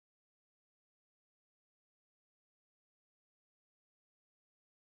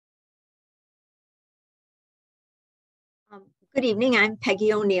Good evening. I'm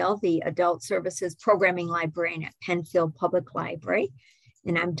Peggy O'Neill, the Adult Services Programming Librarian at Penfield Public Library,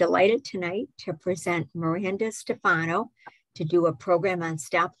 and I'm delighted tonight to present Miranda Stefano to do a program on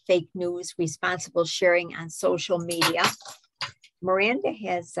Stop Fake News, Responsible Sharing on Social Media. Miranda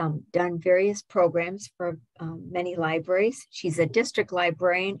has done various programs for many libraries. She's a district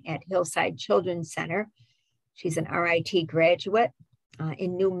librarian at Hillside Children's Center. She's an RIT graduate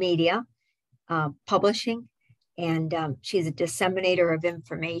in new media, publishing, and she's a disseminator of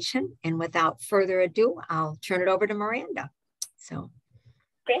information. And without further ado, I'll turn it over to Miranda. So,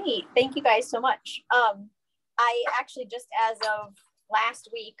 great. Thank you guys so much. I actually just as of last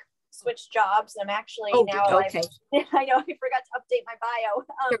week switched jobs. I'm actually okay. I know I forgot to update my bio.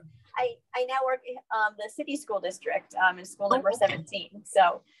 Sure. I now work the city school district in school number 17.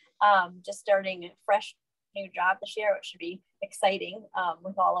 So just starting a fresh new job this year, which should be exciting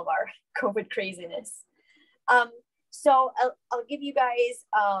with all of our COVID craziness. So I'll give you guys,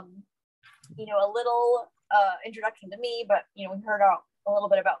 a little introduction to me, but, we heard a little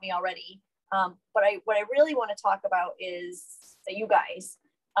bit about me already. But what I really want to talk about is you guys.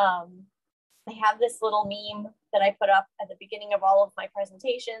 I have this little meme that I put up at the beginning of all of my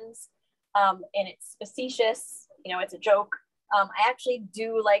presentations, and it's facetious, it's a joke. I actually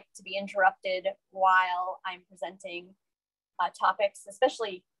do like to be interrupted while I'm presenting topics,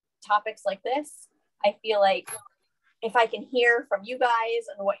 especially topics like this. I feel like if I can hear from you guys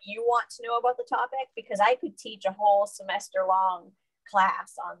and what you want to know about the topic, because I could teach a whole semester long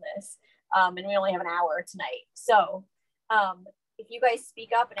class on this, and we only have an hour tonight. So if you guys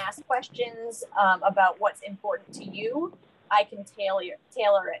speak up and ask questions about what's important to you, I can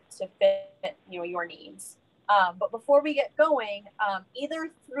tailor it to fit your needs. But before we get going,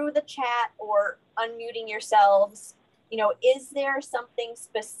 either through the chat or unmuting yourselves, is there something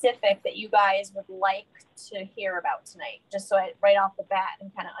specific that you guys would like to hear about tonight? Just so right off the bat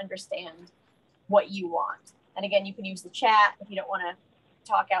and kind of understand what you want. And again, you can use the chat if you don't want to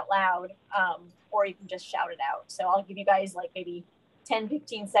talk out loud, or you can just shout it out. So I'll give you guys like maybe 10,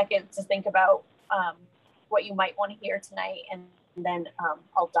 15 seconds to think about what you might want to hear tonight, and then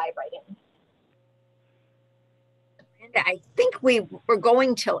I'll dive right in. I think we were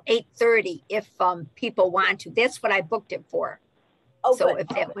going till 8:30 if people want to. That's what I booked it for. Oh, so good.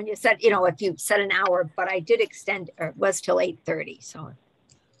 When you said, if you said an hour, but I did extend, or it was till 8:30. So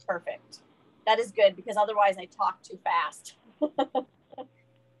perfect. That is good, because otherwise I talk too fast.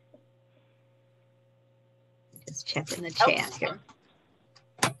 Just checking the chat here.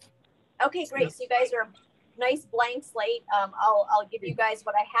 Okay, great. So you guys are a nice blank slate. I'll give you guys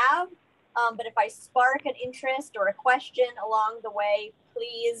what I have. But if I spark an interest or a question along the way,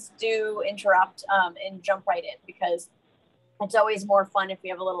 please do interrupt and jump right in, because it's always more fun if we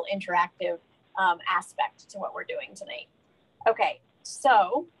have a little interactive aspect to what we're doing tonight. Okay,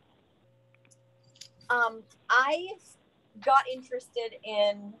 so I got interested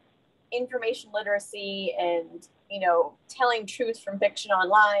in information literacy and, telling truth from fiction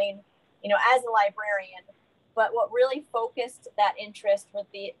online, as a librarian. But what really focused that interest was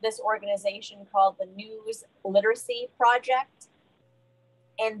this organization called the News Literacy Project,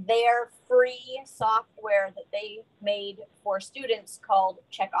 and their free software that they made for students called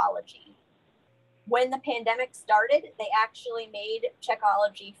Checkology. When the pandemic started, they actually made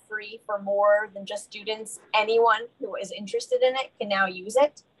Checkology free for more than just students. Anyone who is interested in it can now use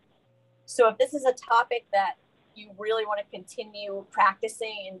it. So if this is a topic that you really want to continue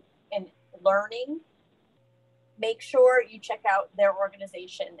practicing and learning, make sure you check out their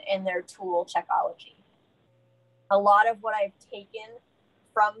organization and their tool, Checkology. A lot of what I've taken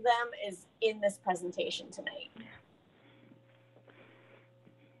from them is in this presentation tonight.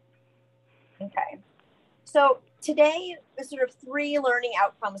 Okay, so today, there's sort of 3 learning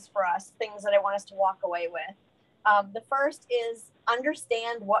outcomes for us, things that I want us to walk away with. The first is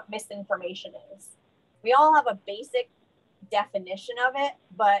understand what misinformation is. We all have a basic definition of it,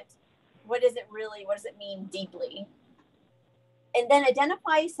 but what does it mean deeply? And then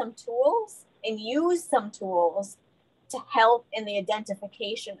identify some tools and use some tools to help in the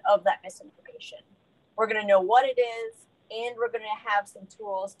identification of that misinformation. We're going to know what it is, and we're going to have some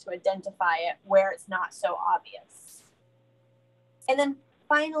tools to identify it where it's not so obvious. And then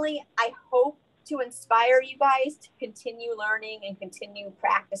finally, I hope to inspire you guys to continue learning and continue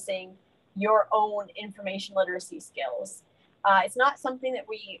practicing your own information literacy skills. It's not something that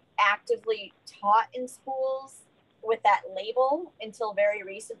we actively taught in schools with that label until very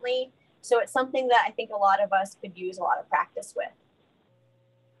recently. So it's something that I think a lot of us could use a lot of practice with.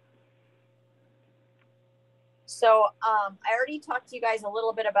 So I already talked to you guys a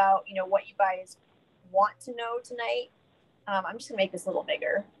little bit about, what you guys want to know tonight. I'm just gonna make this a little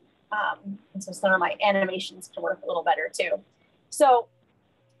bigger. And so some of my animations can work a little better too. So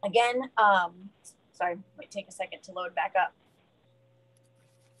again, sorry, might take a second to load back up.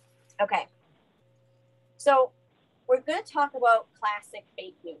 Okay, so we're going to talk about classic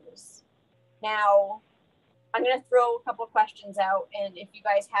fake news. Now, I'm going to throw a couple of questions out, and if you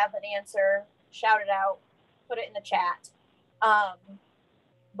guys have an answer, shout it out, put it in the chat.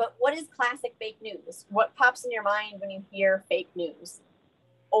 But what is classic fake news? What pops in your mind when you hear fake news?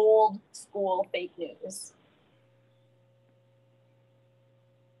 Old school fake news.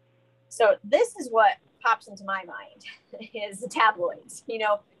 So this is what pops into my mind is the tabloids, you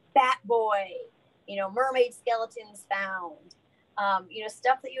know, Bat Boy, you know, mermaid skeletons found, you know,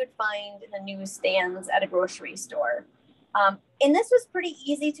 stuff that you would find in the newsstands at a grocery store. And this was pretty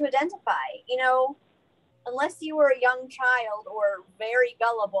easy to identify, you know, unless you were a young child or very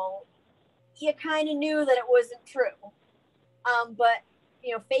gullible, you kind of knew that it wasn't true. But,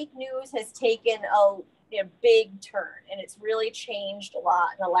 you know, fake news has taken a big turn, and it's really changed a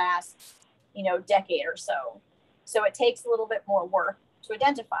lot in the last, you know, decade or so. So it takes a little bit more work to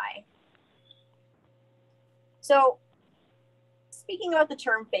identify. So speaking about the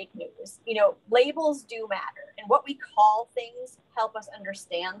term fake news, you know, labels do matter, and what we call things help us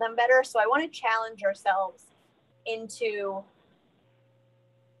understand them better. So I want to challenge ourselves into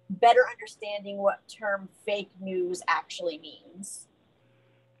better understanding what term fake news actually means.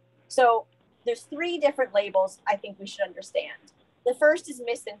 So there's 3 different labels I think we should understand. The first is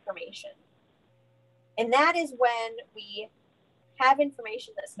misinformation. And that is when we have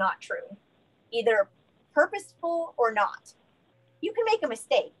information that's not true, either purposeful or not. You can make a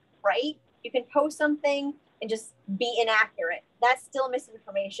mistake, right? You can post something and just be inaccurate. That's still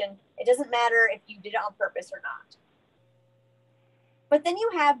misinformation. It doesn't matter if you did it on purpose or not. But then you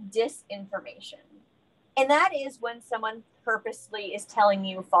have disinformation. And that is when someone purposely is telling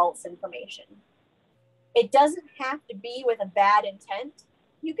you false information. It doesn't have to be with a bad intent.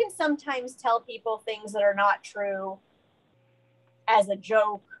 You can sometimes tell people things that are not true as a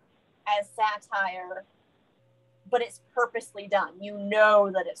joke, as satire, but it's purposely done. You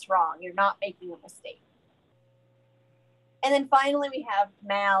know that it's wrong. You're not making a mistake. And then finally, we have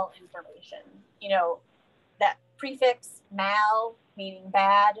malinformation. You know, that prefix mal, meaning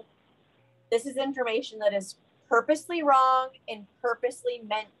bad. This is information that is purposely wrong and purposely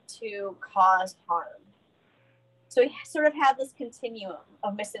meant to cause harm. So we sort of have this continuum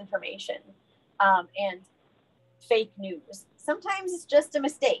of misinformation and fake news. Sometimes it's just a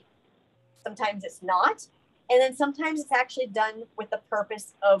mistake. Sometimes it's not. And then sometimes it's actually done with the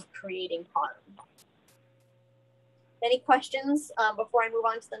purpose of creating harm. Any questions before I move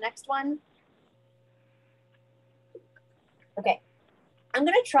on to the next one? Okay, I'm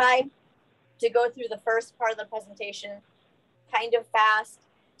going to try to go through the first part of the presentation kind of fast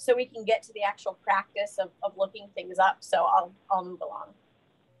so we can get to the actual practice of looking things up. So I'll move along.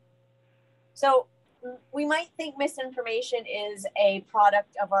 So we might think misinformation is a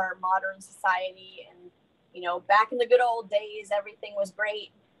product of our modern society, and you know, back in the good old days, everything was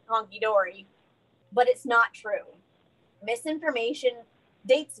great, honky-dory, but it's not true. Misinformation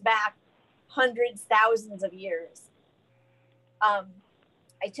dates back hundreds, thousands of years.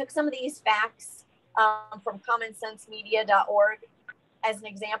 I took some of these facts from commonsensemedia.org as an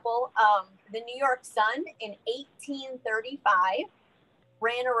example. The New York Sun in 1835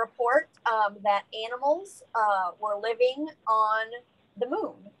 ran a report that animals were living on the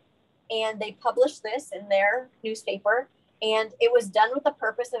moon. And they published this in their newspaper, and it was done with the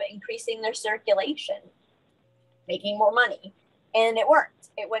purpose of increasing their circulation, making more money. And it worked.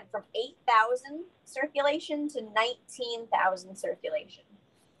 It went from 8,000 circulation to 19,000 circulation.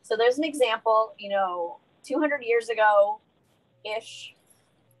 So there's an example, you know, 200 years ago-ish,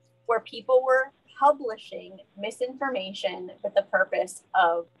 where people were publishing misinformation with the purpose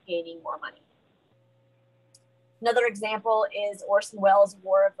of gaining more money. Another example is Orson Welles'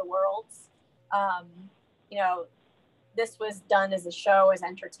 War of the Worlds. You know, this was done as a show, as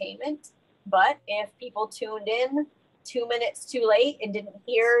entertainment, but if people tuned in 2 minutes too late and didn't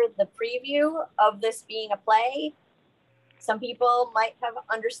hear the preview of this being a play, some people might have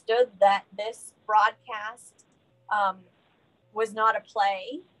understood that this broadcast was not a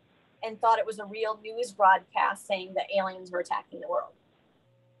play and thought it was a real news broadcast saying that aliens were attacking the world.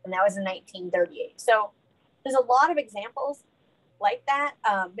 And that was in 1938. So there's a lot of examples like that,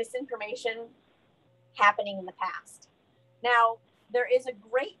 misinformation happening in the past. Now, there is a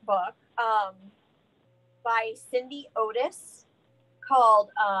great book by Cindy Otis called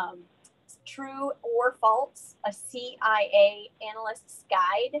True or False, a CIA Analyst's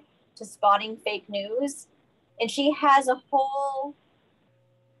Guide to Spotting Fake News. And she has a whole,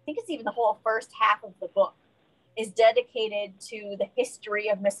 I think it's even the whole first half of the book is dedicated to the history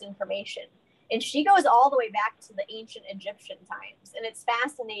of misinformation. And she goes all the way back to the ancient Egyptian times. And it's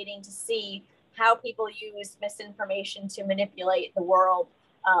fascinating to see how people use misinformation to manipulate the world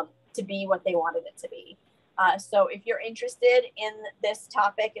to be what they wanted it to be. So if you're interested in this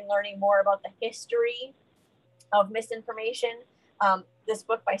topic and learning more about the history of misinformation, this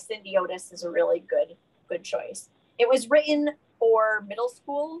book by Cindy Otis is a really good choice. It was written for middle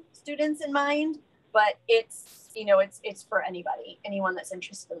school students in mind, but it's for anyone that's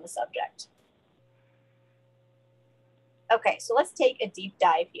interested in the subject. Okay, so let's take a deep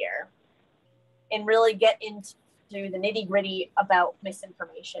dive here and really get into the nitty-gritty about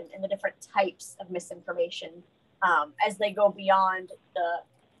misinformation and the different types of misinformation as they go beyond the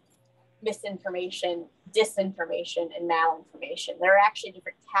misinformation, disinformation, and malinformation. There are actually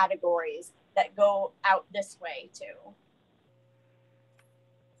different categories that go out this way too.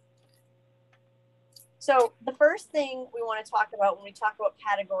 So the first thing we want to talk about when we talk about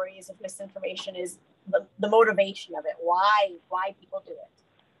categories of misinformation is the motivation of it, why people do it.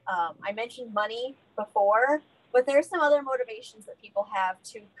 I mentioned money before, but there are some other motivations that people have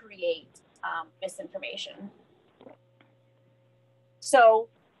to create misinformation. So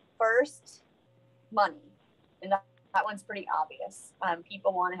first, money. And that one's pretty obvious.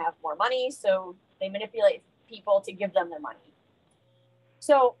 People want to have more money, so they manipulate people to give them their money.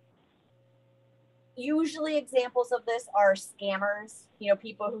 So usually examples of this are scammers,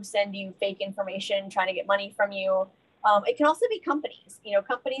 people who send you fake information trying to get money from you. It can also be companies.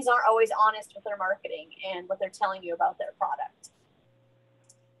 Companies aren't always honest with their marketing and what they're telling you about their product.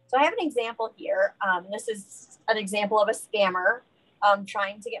 So I have an example here. This is an example of a scammer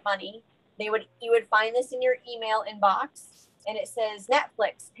trying to get money. You would find this in your email inbox, and it says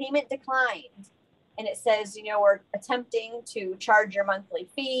Netflix payment declined. And it says, we're attempting to charge your monthly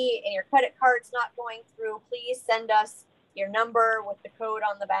fee and your credit card's not going through. Please send us your number with the code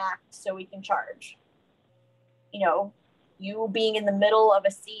on the back so we can charge. You being in the middle of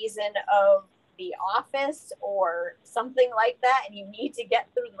a season of The Office or something like that, and you need to get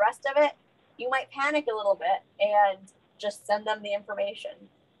through the rest of it, you might panic a little bit and just send them the information.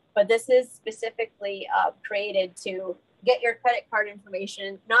 But this is specifically created to get your credit card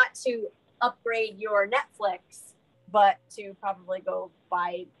information, not to upgrade your Netflix, but to probably go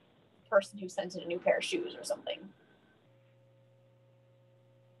buy the person who sent in a new pair of shoes or something.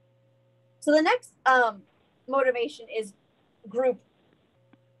 So the next motivation is group.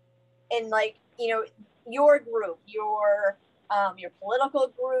 And your group, your political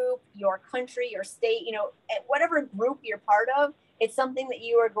group, your country, your state, whatever group you're part of, it's something that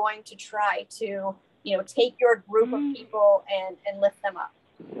you are going to try to, take your group of people and lift them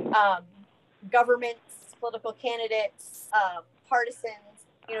up. Governments, political candidates, partisans,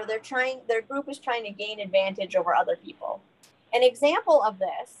 their group is trying to gain advantage over other people. An example of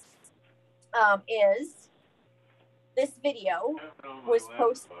this is this video was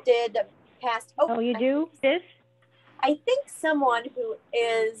posted past. Oh, you do this? I think someone who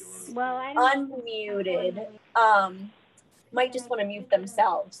is unmuted might just want to mute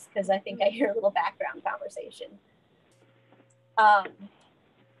themselves because I think I hear a little background conversation.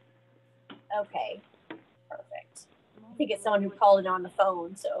 Okay, perfect. I think it's someone who called it on the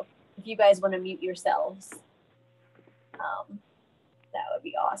phone. So if you guys want to mute yourselves, that would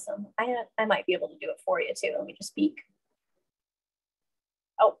be awesome. I might be able to do it for you too. Let me just speak.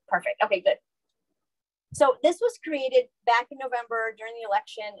 Oh, perfect. Okay, good. So this was created back in November during the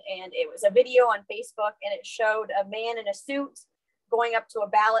election, and it was a video on Facebook, and it showed a man in a suit going up to a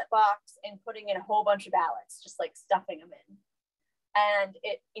ballot box and putting in a whole bunch of ballots, just like stuffing them in. And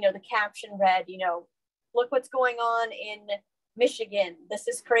it, the caption read, look what's going on in Michigan. This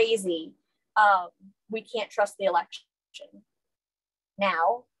is crazy. We can't trust the election.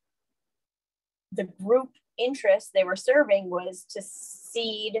 Now, the group interest they were serving was to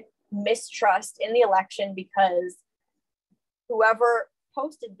seed mistrust in the election because whoever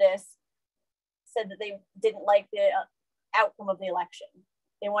posted this said that they didn't like the outcome of the election.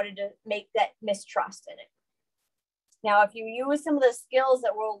 They wanted to make that mistrust in it. Now, if you use some of the skills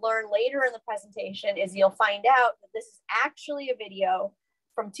that we'll learn later in the presentation, is you'll find out that this is actually a video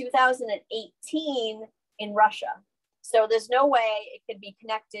from 2018 in Russia. So there's no way it could be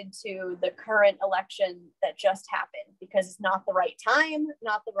connected to the current election that just happened because it's not the right time,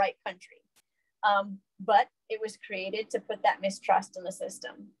 not the right country. But it was created to put that mistrust in the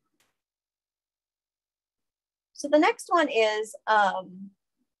system. So the next one is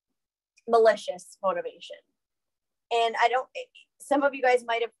malicious motivation. And some of you guys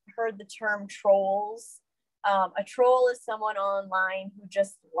might have heard the term trolls. A troll is someone online who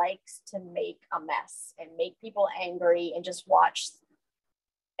just likes to make a mess and make people angry and just watch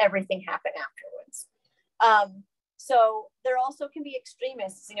everything happen afterwards. So there also can be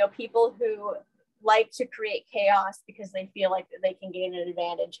extremists, people who like to create chaos because they feel like they can gain an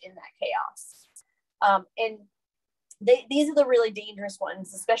advantage in that chaos. And these are the really dangerous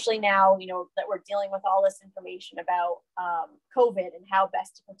ones, especially now, that we're dealing with all this information about COVID and how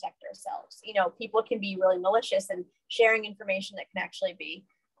best to protect ourselves. People can be really malicious and sharing information that can actually be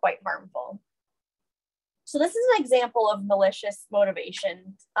quite harmful. So this is an example of malicious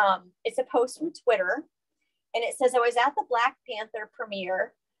motivation. It's a post from Twitter, and it says, "I was at the Black Panther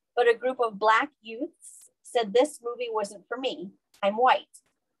premiere, but a group of Black youths said this movie wasn't for me. I'm white.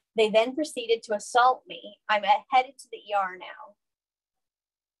 They then proceeded to assault me. I'm headed to the ER now."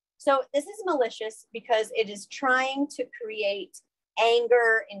 So this is malicious because it is trying to create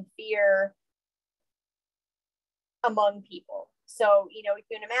anger and fear among people. So, you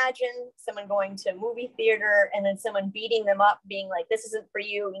can imagine someone going to a movie theater and then someone beating them up, being like, "This isn't for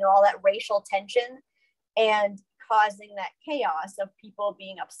you," all that racial tension, and causing that chaos of people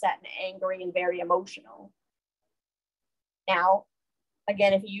being upset and angry and very emotional. Now,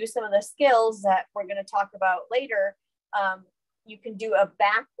 again, if you use some of the skills that we're going to talk about later, you can do a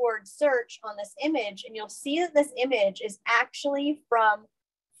backward search on this image, and you'll see that this image is actually from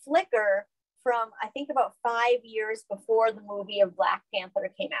Flickr from, I think, about 5 years before the movie of Black Panther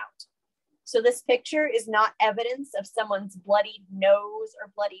came out. So this picture is not evidence of someone's bloodied nose or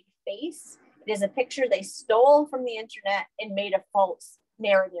bloodied face. It is a picture they stole from the internet and made a false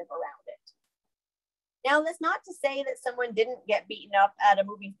narrative around it. Now, that's not to say that someone didn't get beaten up at a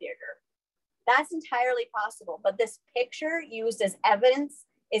movie theater. That's entirely possible, but this picture used as evidence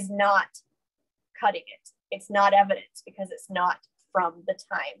is not cutting it. It's not evidence because it's not from the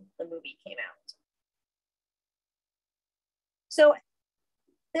time the movie came out. So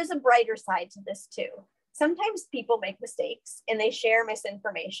there's a brighter side to this too. Sometimes people make mistakes and they share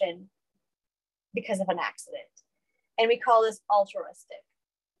misinformation because of an accident. And we call this altruistic.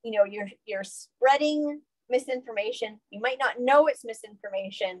 You're spreading misinformation. You might not know it's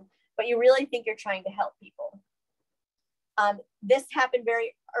misinformation, but you really think you're trying to help people. This happened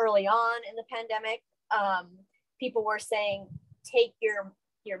very early on in the pandemic. People were saying, take your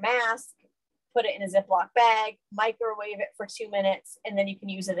mask, put it in a Ziploc bag, microwave it for 2 minutes, and then you can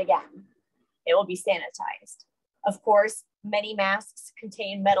use it again. It will be sanitized. Of course, many masks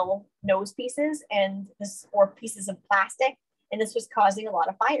contain metal nose pieces or pieces of plastic, and this was causing a lot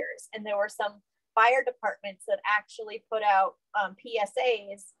of fires. And there were some fire departments that actually put out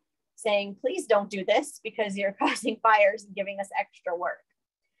PSAs saying, "Please don't do this because you're causing fires and giving us extra work."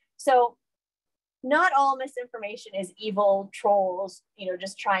 So not all misinformation is evil trolls,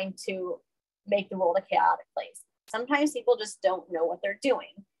 just trying to make the world a chaotic place. Sometimes people just don't know what they're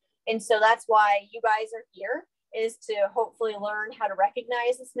doing. And so that's why you guys are here, is to hopefully learn how to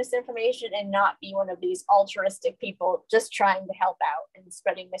recognize this misinformation and not be one of these altruistic people just trying to help out and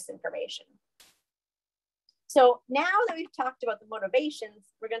spreading misinformation. So now that we've talked about the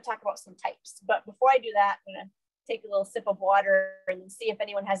motivations, we're going to talk about some types. But before I do that, I'm going to take a little sip of water and see if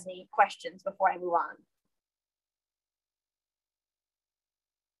anyone has any questions before I move on.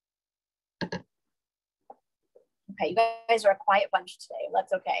 Okay, you guys are a quiet bunch today.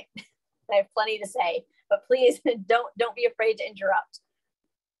 That's okay. I have plenty to say, but please don't be afraid to interrupt.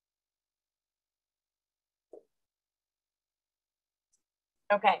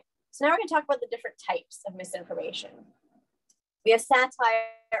 Okay, so now we're going to talk about the different types of misinformation. We have satire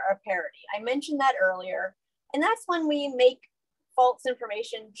or parody. I mentioned that earlier, and that's when we make false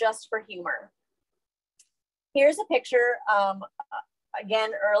information just for humor. Here's a picture,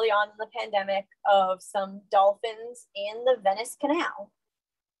 again, early on in the pandemic, of some dolphins in the Venice Canal.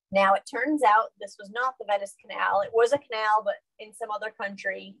 Now, it turns out this was not the Venice Canal. It was a canal, but in some other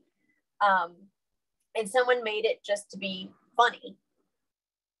country. And someone made it just to be funny.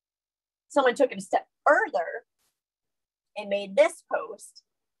 Someone took it a step further and made this post,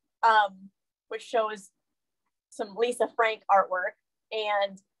 which shows some Lisa Frank artwork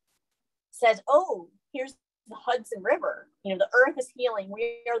and says, "Oh, here's the Hudson River. The earth is healing.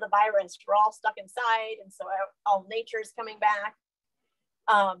 We are the virus. We're all stuck inside. And so all nature is coming back."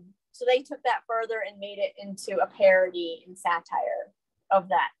 So they took that further and made it into a parody and satire of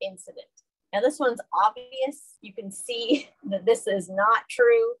that incident. Now this one's obvious. You can see that this is not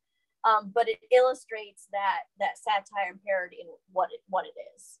true, but it illustrates that satire and parody and what it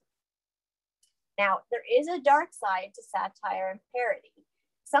is. Now, there is a dark side to satire and parody.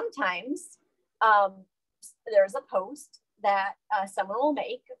 Sometimes there's a post that someone will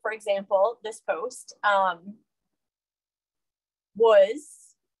make. For example, this post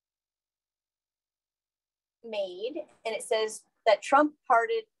was made, and it says that Trump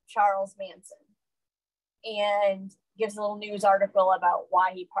pardoned Charles Manson, and gives a little news article about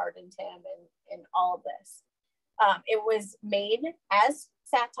why he pardoned him and all of this. It was made as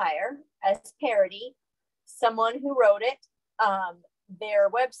satire, as parody. Someone who wrote it, their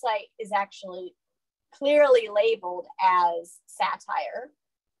website is actually clearly labeled as satire,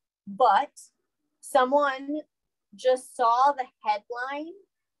 but someone just saw the headline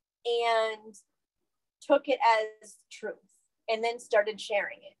and took it as truth and then started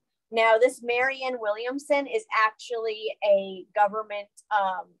sharing it. Now, this Marianne Williamson is actually a government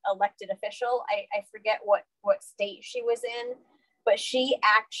elected official. I forget what state she was in, but she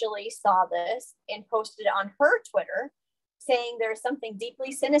actually saw this and posted on her Twitter saying there's something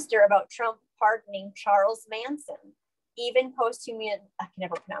deeply sinister about Trump pardoning Charles Manson, even posthumously, I can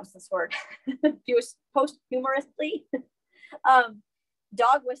never pronounce this word, posthumously,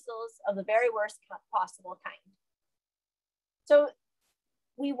 dog whistles of the very worst possible kind. So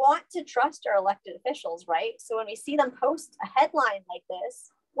we want to trust our elected officials, right? So when we see them post a headline like this,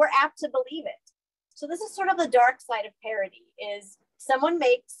 we're apt to believe it. So this is sort of the dark side of parody, is someone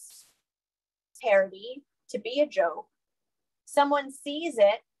makes parody to be a joke. Someone sees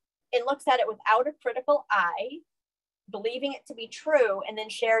it and looks at it without a critical eye, believing it to be true, and then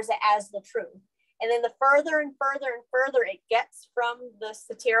shares it as the truth. And then the further and further and further it gets from the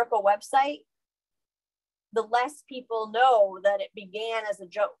satirical website, the less people know that it began as a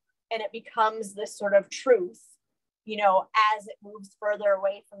joke, and it becomes this sort of truth, you know, as it moves further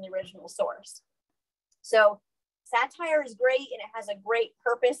away from the original source. So satire is great, and it has a great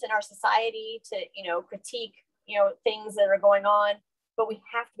purpose in our society to, you know, critique, you know, things that are going on, but we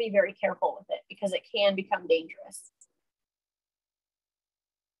have to be very careful with it because it can become dangerous.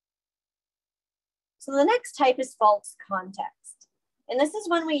 So the next type is false context. And this is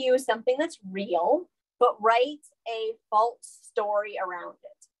when we use something that's real, but write a false story around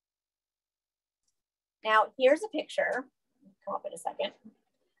it. Now, here's a picture, come up in a second,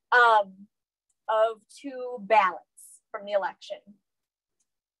 of two ballots from the election.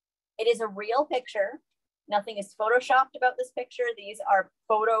 It is a real picture. Nothing is photoshopped about this picture. These are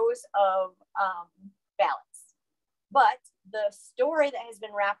photos of ballots. But the story that has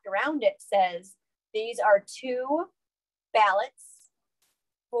been wrapped around it says these are two ballots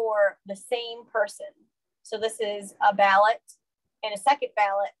for the same person. So this is a ballot and a second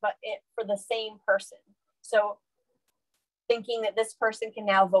ballot, but for the same person. So thinking that this person can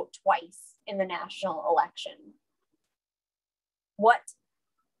now vote twice in the national election. What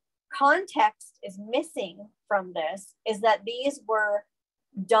context is missing from this is that these were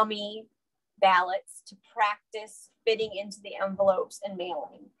dummy ballots to practice fitting into the envelopes and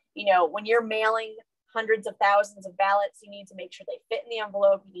mailing. You know, when you're mailing hundreds of thousands of ballots, you need to make sure they fit in the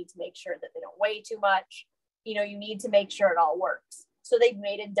envelope. You need to make sure that they don't weigh too much. You know, you need to make sure it all works. So they've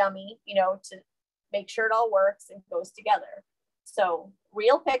made a dummy, you know, to make sure it all works and goes together. So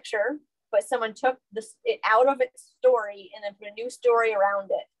real picture, but someone took it out of its story and then put a new story around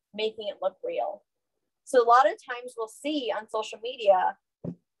it, making it look real. So a lot of times we'll see on social media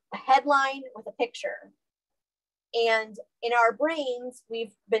a headline with a picture. And in our brains,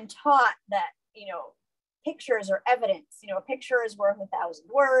 we've been taught that, you know, pictures are evidence. You know, a picture is worth 1,000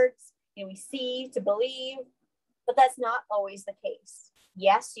 words. You know, we see to believe, but that's not always the case.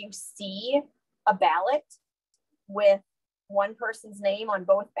 Yes, you see a ballot with one person's name on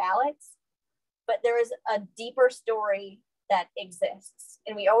both ballots, but there is a deeper story that exists.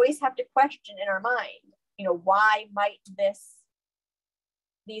 And we always have to question in our mind, you know, why might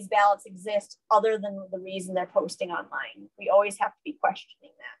these ballots exist other than the reason they're posting online? We always have to be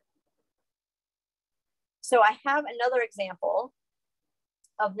questioning that. So I have another example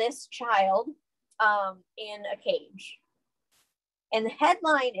of this child in a cage. And the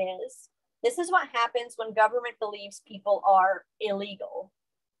headline is, "This is what happens when government believes people are illegal,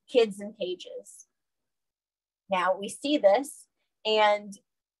 kids in cages." Now we see this and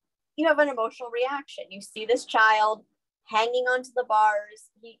you have an emotional reaction. You see this child hanging onto the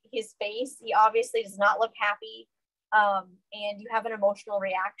bars, his face, he obviously does not look happy, and you have an emotional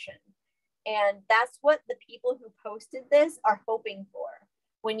reaction. And that's what the people who posted this are hoping for.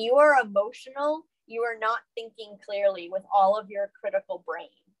 When you are emotional, you are not thinking clearly with all of your critical brain.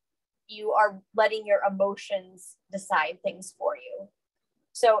 You are letting your emotions decide things for you.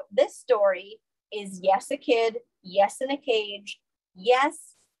 So this story is, yes, a kid, yes, in a cage,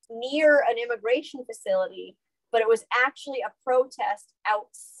 yes, near an immigration facility, but it was actually a protest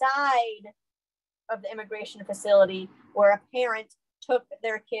outside of the immigration facility where a parent took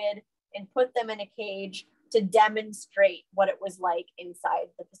their kid and put them in a cage to demonstrate what it was like inside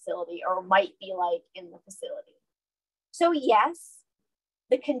the facility or might be like in the facility. So yes,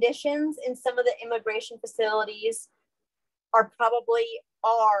 the conditions in some of the immigration facilities are probably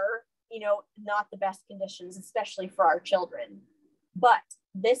not the best conditions, especially for our children. But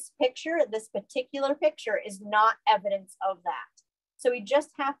this particular picture is not evidence of that. So we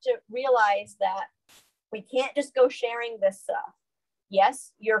just have to realize that we can't just go sharing this stuff.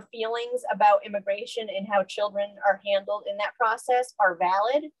 Yes, your feelings about immigration and how children are handled in that process are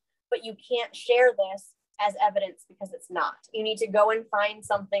valid, but you can't share this as evidence because it's not. You need to go and find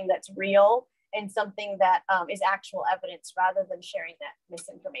something that's real and something that is actual evidence rather than sharing that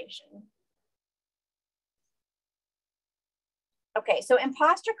misinformation. Okay, so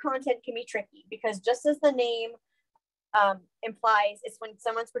imposter content can be tricky because just as the name implies, it's when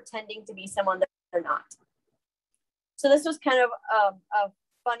someone's pretending to be someone that they're not. So this was kind of a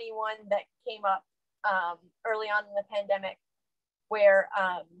funny one that came up early on in the pandemic where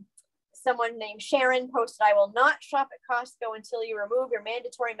someone named Sharon posted, "I will not shop at Costco until you remove your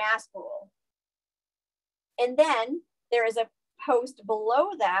mandatory mask rule." And then there is a post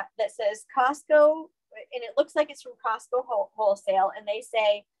below that that says Costco, and it looks like it's from Costco Wholesale, and they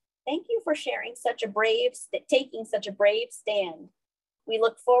say, "Thank you for taking such a brave stand. We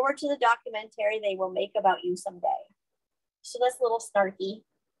look forward to the documentary they will make about you someday." So that's a little snarky,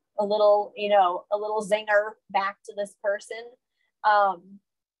 a little zinger back to this person.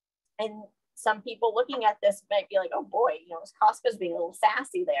 And some people looking at this might be like, oh boy, Costco's being a little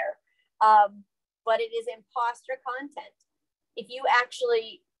sassy there. But it is imposter content. If you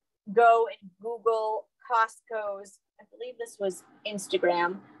actually go and Google Costco's, I believe this was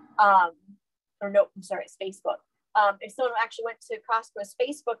Instagram, it's Facebook. If someone actually went to Costco's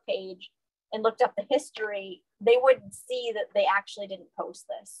Facebook page and looked up the history, they would see that they actually didn't post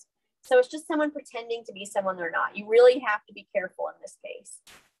this. So it's just someone pretending to be someone they're not. You really have to be careful in this case.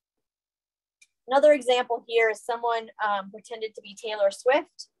 Another example here is someone pretended to be Taylor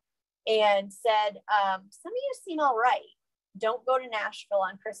Swift and said, "Some of you seem all right. Don't go to Nashville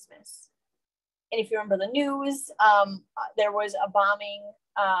on Christmas." And if you remember the news, there was a bombing,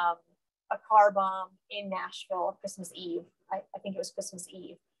 a car bomb in Nashville Christmas Eve. I think it was Christmas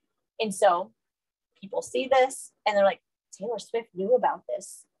Eve. And so people see this and they're like, Taylor Swift knew about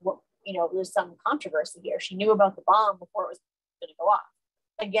this. There's some controversy here. She knew about the bomb before it was going to go off.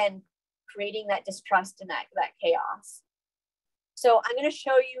 Again, creating that distrust and that chaos. So I'm going to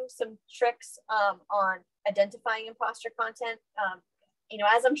show you some tricks on identifying imposter content.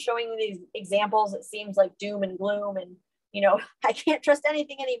 As I'm showing you these examples, it seems like doom and gloom and, I can't trust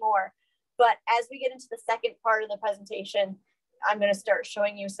anything anymore. But as we get into the second part of the presentation, I'm going to start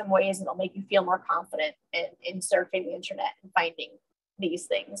showing you some ways that'll make you feel more confident in surfing the internet and finding these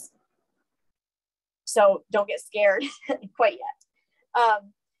things. So don't get scared quite yet.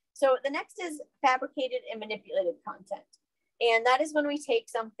 So the next is fabricated and manipulated content. And that is when we take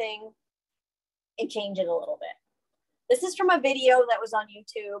something and change it a little bit. This is from a video that was on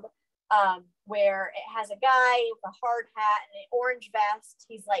YouTube where it has a guy with a hard hat and an orange vest.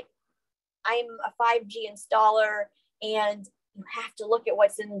 He's like, "I'm a 5G installer and you have to look at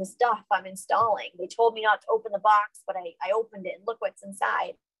what's in the stuff I'm installing. They told me not to open the box, but I opened it and look what's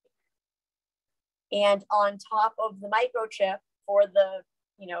inside." And on top of the microchip for the,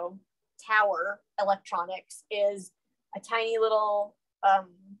 tower electronics is a tiny little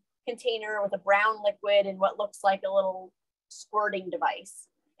container with a brown liquid and what looks like a little squirting device.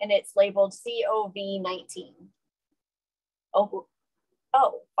 And it's labeled COVID-19. Oh,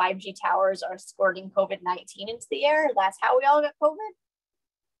 5G towers are squirting COVID-19 into the air. That's how we all got COVID.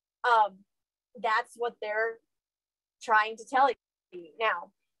 That's what they're trying to tell you.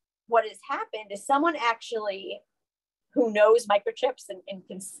 Now, what has happened is someone actually who knows microchips and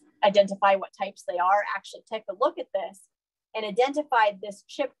can identify what types they are actually took a look at this and identified this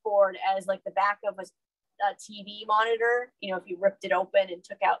chipboard as like the back of a TV monitor. If you ripped it open and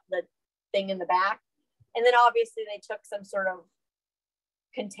took out the thing in the back. And then obviously they took some sort of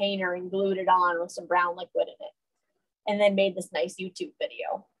container and glued it on with some brown liquid in it and then made this nice YouTube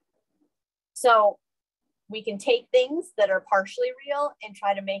video. So we can take things that are partially real and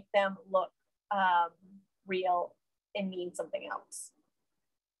try to make them look real and mean something else.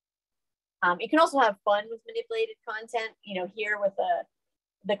 You can also have fun with manipulated content. Here with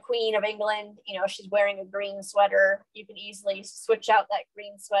the Queen of England, she's wearing a green sweater. You can easily switch out that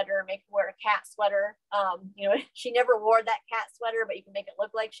green sweater, make her wear a cat sweater. She never wore that cat sweater, but you can make it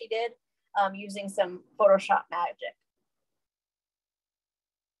look like she did using some Photoshop magic.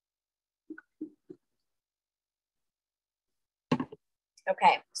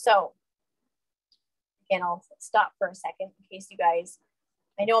 Okay, so again, I'll stop for a second in case you guys,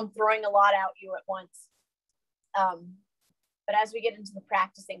 I know I'm throwing a lot at you at once. But as we get into the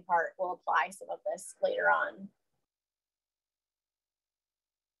practicing part, we'll apply some of this later on.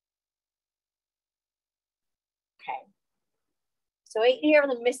 Okay. So here are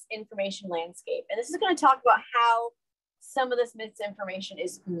the misinformation landscape. And this is going to talk about how some of this misinformation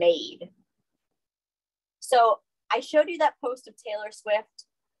is made. So I showed you that post of Taylor Swift.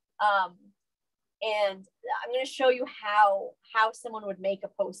 And I'm going to show you how someone would make a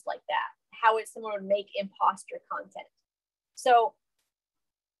post like that, how someone would make imposter content. So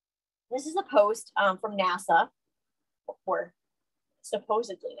this is a post from NASA, or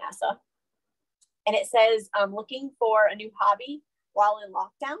supposedly NASA. And it says, I'm looking for a new hobby while in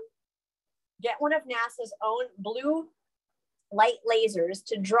lockdown. Get one of NASA's own blue light lasers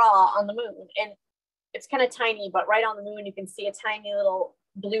to draw on the moon. And it's kind of tiny, but right on the moon, you can see a tiny little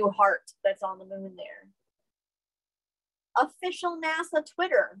blue heart that's on the moon there. Official NASA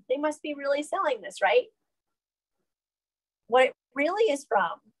Twitter. They must be really selling this, right? What it really is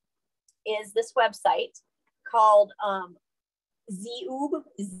from is this website called Zeoob,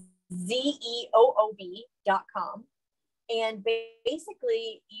 ZEOOB.com. And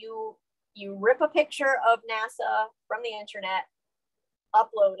basically you rip a picture of NASA from the internet,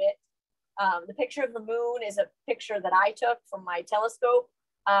 upload it. The picture of the moon is a picture that I took from my telescope.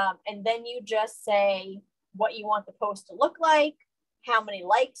 And then you just say what you want the post to look like, how many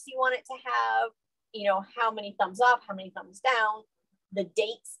likes you want it to have, you know, how many thumbs up, how many thumbs down, the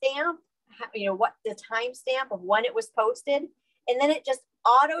date stamp, you know, what the time stamp of when it was posted. And then it just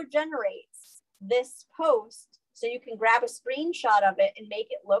auto generates this post so you can grab a screenshot of it and make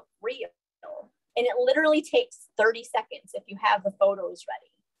it look real. And it literally takes 30 seconds if you have the photos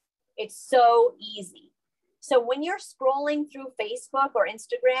ready. It's so easy. So when you're scrolling through Facebook or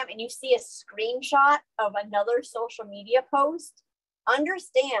Instagram and you see a screenshot of another social media post,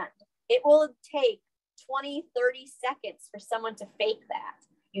 understand it will take 20, 30 seconds for someone to fake that.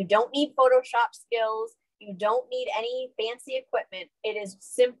 You don't need Photoshop skills. You don't need any fancy equipment. It is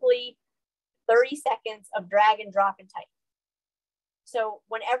simply 30 seconds of drag and drop and type. So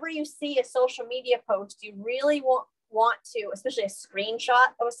whenever you see a social media post, you really want to, especially a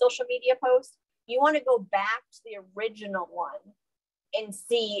screenshot of a social media post, you want to go back to the original one and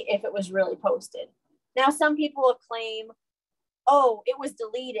see if it was really posted. Now, some people will claim, oh, it was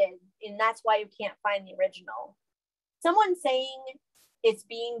deleted and that's why you can't find the original. Someone saying it's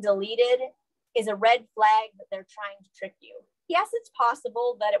being deleted is a red flag that they're trying to trick you. Yes, it's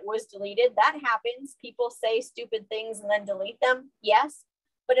possible that it was deleted. That happens. People say stupid things and then delete them. Yes.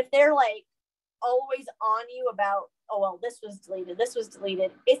 But if they're like always on you about, oh, well, this was deleted,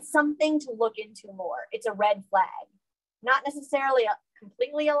 it's something to look into more. It's a red flag. Not necessarily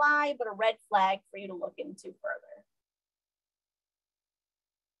completely a lie, but a red flag for you to look into further.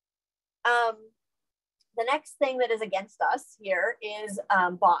 The next thing that is against us here is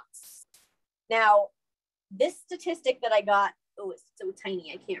bots. Now, this statistic that I got, oh, it's so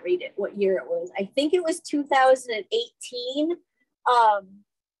tiny, I can't read it, what year it was. I think it was 2018.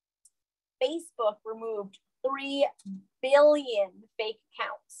 Facebook removed 3 billion fake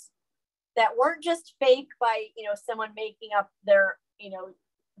accounts that weren't just fake by, you know, someone making up their, you know,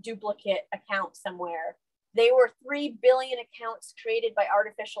 duplicate account somewhere. They were 3 billion accounts created by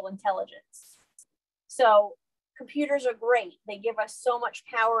artificial intelligence. So computers are great. They give us so much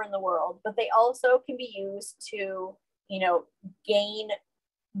power in the world, but they also can be used to, you know, gain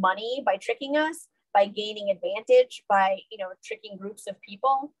money by tricking us, by gaining advantage, by, you know, tricking groups of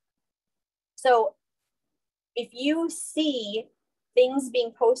people. So if you see things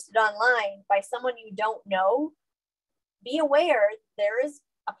being posted online by someone you don't know, be aware there is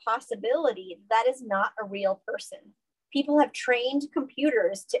a possibility that is not a real person. People have trained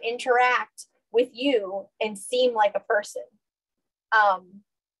computers to interact with you and seem like a person.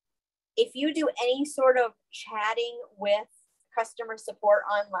 If you do any sort of chatting with customer support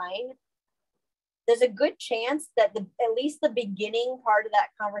online, there's a good chance that at least the beginning part of that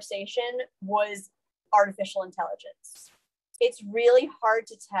conversation was artificial intelligence. It's really hard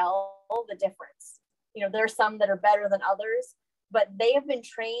to tell the difference. You know, there are some that are better than others, but they have been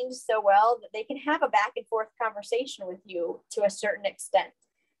trained so well that they can have a back and forth conversation with you to a certain extent.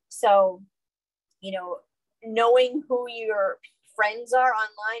 So, you know, knowing who your friends are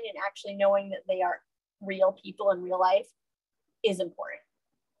online and actually knowing that they are real people in real life is important.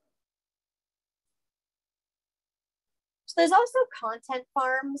 So there's also content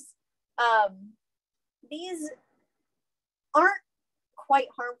farms. These aren't quite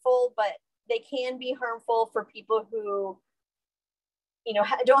harmful, but they can be harmful for people who you know,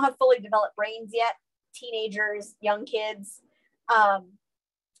 don't have fully developed brains yet, teenagers, young kids.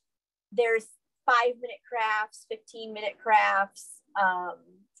 There's 5-minute crafts, 15-minute crafts. I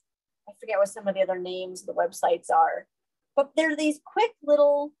forget what some of the other names of the websites are, but they're these quick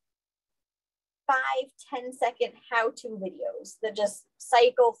little 5-10 second how-to videos that just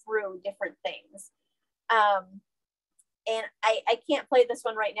cycle through different things. And I can't play this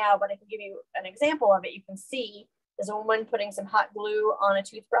one right now, but I can give you an example of it. You can see there's a woman putting some hot glue on a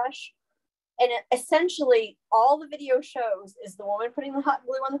toothbrush. And essentially all the video shows is the woman putting the hot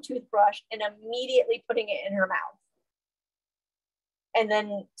glue on the toothbrush and immediately putting it in her mouth and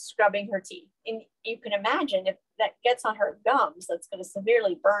then scrubbing her teeth. And you can imagine if that gets on her gums, that's going to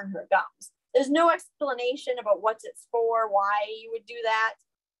severely burn her gums. There's no explanation about what it's for, why you would do that.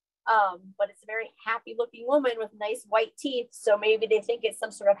 But it's a very happy looking woman with nice white teeth. So maybe they think it's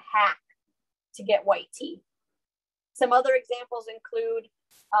some sort of hack to get white teeth. Some other examples include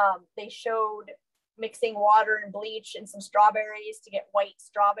they showed mixing water and bleach and some strawberries to get white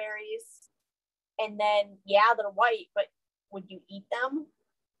strawberries. And then, yeah, they're white, but would you eat them?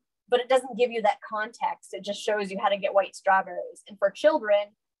 But it doesn't give you that context. It just shows you how to get white strawberries. And for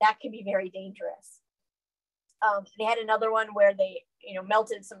children, that can be very dangerous. They had another one where they, you know,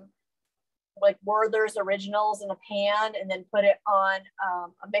 melted some like Werther's Originals in a pan and then put it on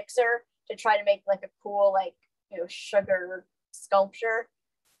a mixer to try to make like a cool, like, you know, sugar sculpture.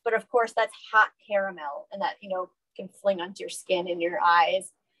 But of course that's hot caramel and that, you know, can fling onto your skin and your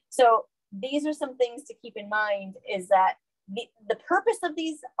eyes. So these are some things to keep in mind, is that the purpose of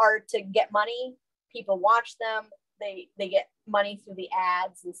these are to get money. People watch them. They get money through the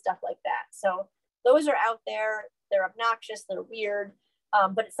ads and stuff like that. So those are out there. They're obnoxious. They're weird.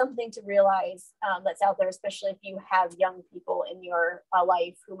 But it's something to realize that's out there, especially if you have young people in your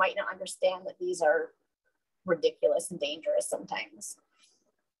life who might not understand that these are ridiculous and dangerous sometimes.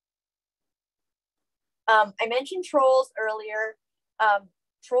 I mentioned trolls earlier.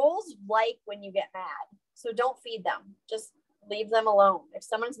 Trolls like when you get mad, so don't feed them. Just leave them alone. If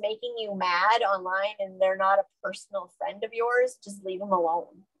someone's making you mad online and they're not a personal friend of yours, just leave them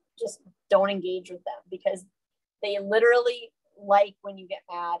alone. Just don't engage with them, because they literally like when you get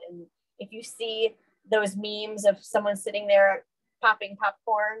mad. And if you see those memes of someone sitting there popping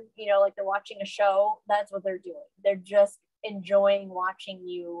popcorn, you know, like they're watching a show, that's what they're doing. They're just enjoying watching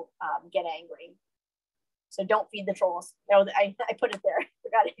you get angry. So don't feed the trolls. No, I put it there. I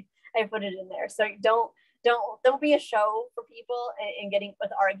forgot it. I put it in there. So don't be a show for people and getting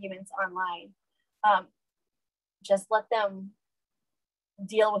with arguments online. Just let them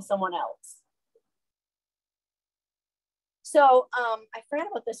deal with someone else. So I forgot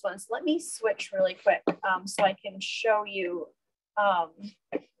about this one. So let me switch really quick so I can show you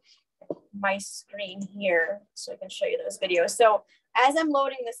my screen here so I can show you those videos. So as I'm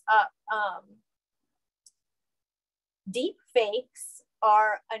loading this up, deep fakes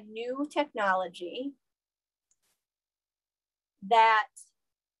are a new technology that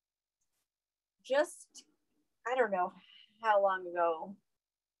just, I don't know how long ago.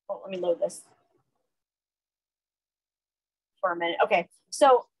 Oh, let me load this for a minute. Okay,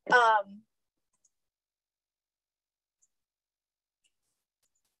 so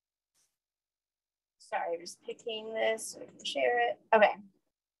sorry, I'm just picking this so I can share it. Okay.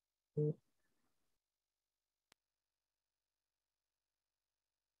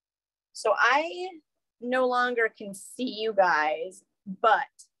 So I no longer can see you guys, but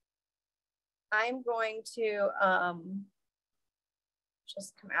I'm going to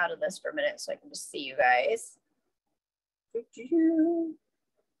just come out of this for a minute so I can just see you guys.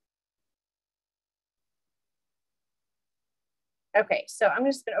 Okay, so I'm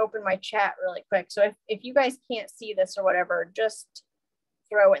just going to open my chat really quick. So if you guys can't see this or whatever, just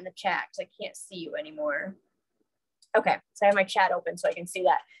throw it in the chat because I can't see you anymore. Okay, so I have my chat open so I can see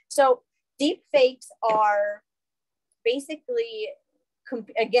that. So deep fakes are basically,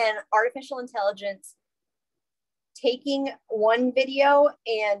 again, artificial intelligence taking one video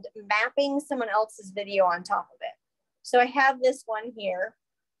and mapping someone else's video on top of it. So I have this one here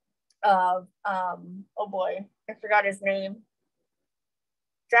of, oh boy, I forgot his name.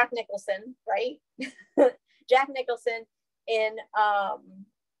 Jack Nicholson, right? Jack Nicholson in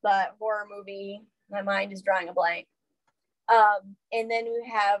the horror movie, my mind is drawing a blank. And then we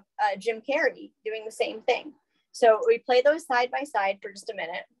have Jim Carrey doing the same thing. So we play those side by side for just a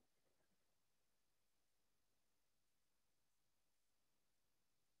minute.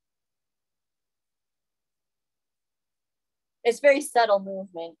 It's very subtle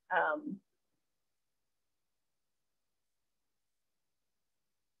movement.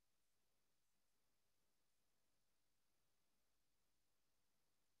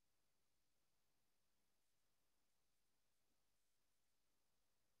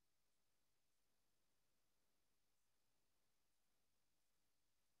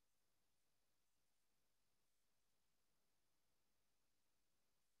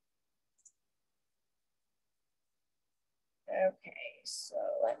 Okay, so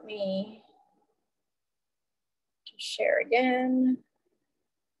let me share again.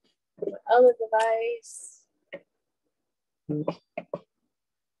 My other device.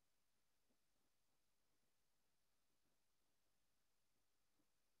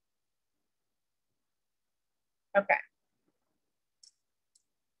 Okay.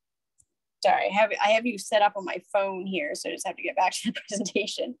 Sorry, I have you set up on my phone here, so I just have to get back to the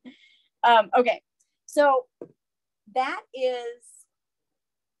presentation. Okay, so that is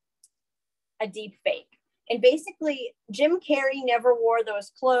a deep fake. And basically, Jim Carrey never wore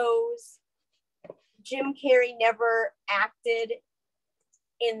those clothes. Jim Carrey never acted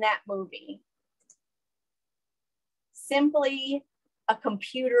in that movie. Simply a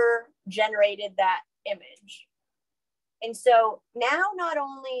computer generated that image. And so now not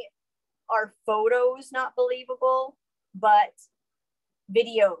only are photos not believable, but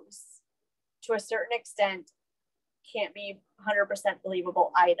videos to a certain extent can't be 100%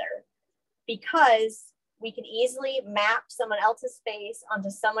 believable either, because we can easily map someone else's face onto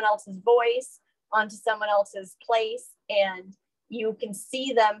someone else's voice, onto someone else's place, and you can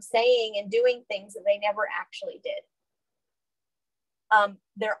see them saying and doing things that they never actually did.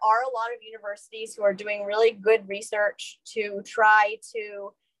 There are a lot of universities who are doing really good research to try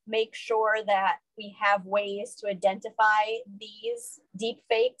to make sure that we have ways to identify these deep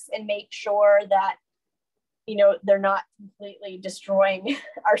fakes and make sure that, you know, they're not completely destroying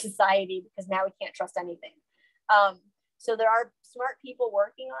our society, because now we can't trust anything. So there are smart people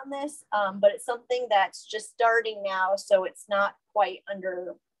working on this, but it's something that's just starting now. So it's not quite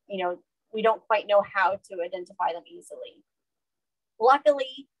under, you know, we don't quite know how to identify them easily.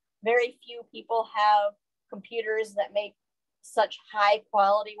 Luckily, very few people have computers that make such high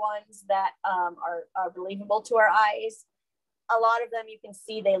quality ones that are believable to our eyes. A lot of them, you can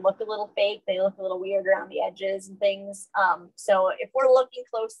see they look a little fake. They look a little weird around the edges and things. So if we're looking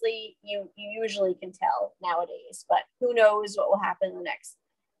closely, you usually can tell nowadays, but who knows what will happen in the next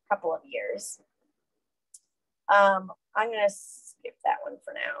couple of years. I'm gonna skip that one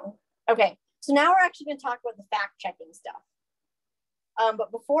for now. Okay, so now we're actually gonna talk about the fact checking stuff.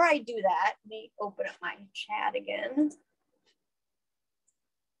 But before I do that, let me open up my chat again.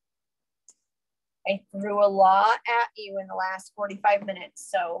 I threw a lot at you in the last 45 minutes,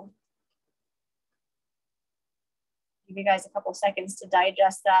 so give you guys a couple seconds to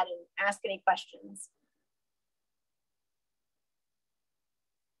digest that and ask any questions.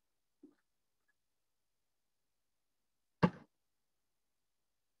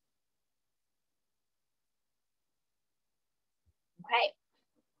 Okay,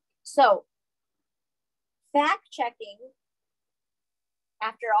 so fact checking,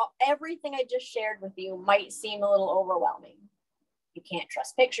 after everything I just shared with you, might seem a little overwhelming. You can't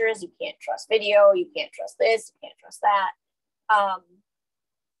trust pictures, you can't trust video, you can't trust this, you can't trust that.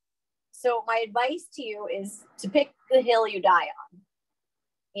 So my advice to you is to pick the hill you die on.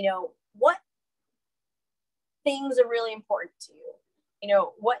 You know, what things are really important to you? You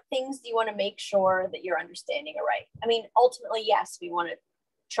know, what things do you want to make sure that you're understanding are right? I mean, ultimately, yes, we want to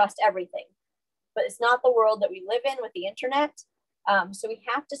trust everything, but it's not the world that we live in with the internet. So we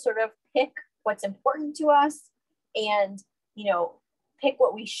have to sort of pick what's important to us and, you know, pick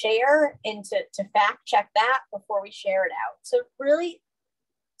what we share and to fact check that before we share it out. So really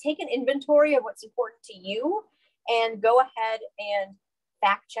take an inventory of what's important to you and go ahead and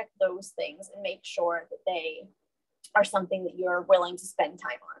fact check those things and make sure that they are something that you're willing to spend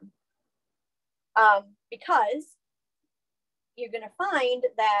time on. Because you're going to find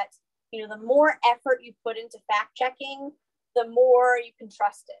that, you know, the more effort you put into fact checking, the more you can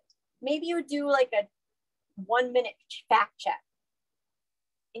trust it. Maybe you do like a 1-minute fact check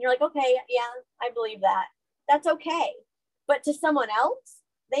and you're like, okay, yeah, I believe that. That's okay. But to someone else,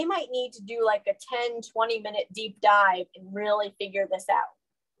 they might need to do like a 10-20-minute deep dive and really figure this out.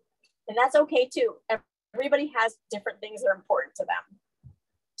 And that's okay too. Everybody has different things that are important to them.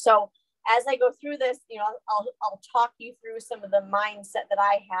 So as I go through this, you know, I'll talk you through some of the mindset that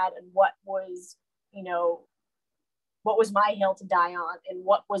I had and what was, you know, what was my hill to die on and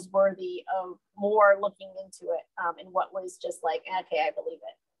what was worthy of more looking into it, and what was just like, okay, I believe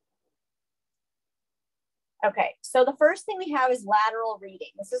it. Okay, so the first thing we have is lateral reading.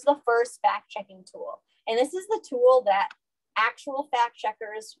 This is the first fact checking tool. And this is the tool that actual fact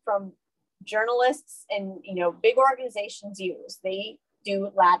checkers from journalists and, you know, big organizations use. They do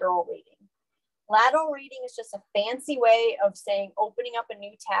lateral reading. Lateral reading is just a fancy way of saying opening up a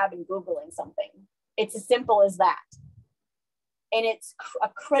new tab and Googling something. It's as simple as that. And it's a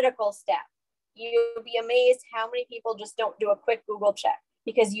critical step. You'll be amazed how many people just don't do a quick Google check.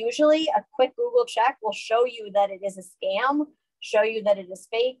 because usually a quick Google check will show you that it is a scam, show you that it is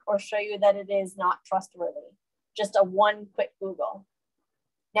fake, or show you that it is not trustworthy. Just a one quick Google.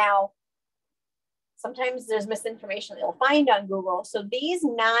 Now, sometimes there's misinformation that you'll find on Google. So these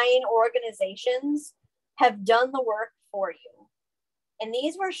 9 organizations have done the work for you. And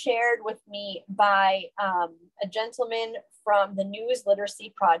these were shared with me by a gentleman from the News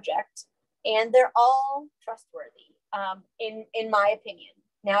Literacy Project. And they're all trustworthy, in my opinion.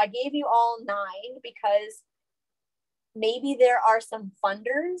 Now, I gave you all 9 because maybe there are some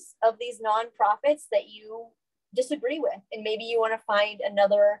funders of these nonprofits that you disagree with. And maybe you want to find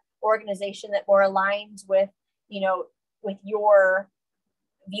another organization that more aligns with, with your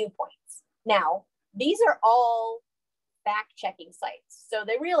viewpoints. Now, these are all fact-checking sites. So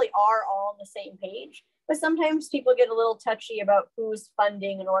they really are all on the same page, but sometimes people get a little touchy about who's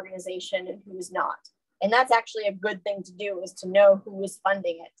funding an organization and who's not. And that's actually a good thing to do, is to know who is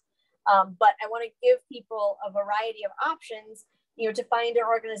funding it. But I want to give people a variety of options, to find an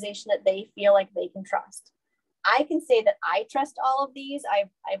organization that they feel like they can trust. I can say that I trust all of these.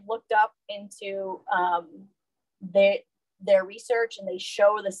 I've looked up into their research, and they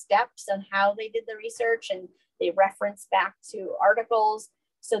show the steps on how they did the research, and they reference back to articles.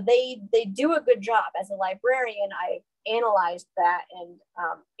 So they do a good job. As a librarian, I analyzed that, and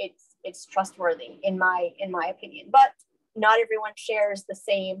it's trustworthy in my opinion. But not everyone shares the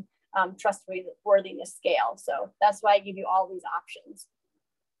same trustworthiness scale. So that's why I give you all these options.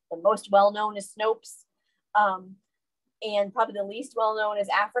 The most well-known is Snopes, and probably the least well-known is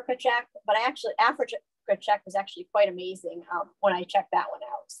Africa Check. But Africa Check was actually quite amazing when I checked that one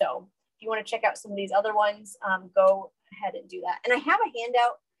out. So if you want to check out some of these other ones, go ahead and do that. And I have a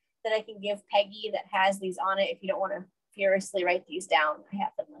handout that I can give Peggy that has these on it. If you don't want to furiously write these down, I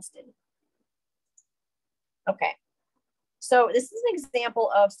have them listed. Okay. So this is an example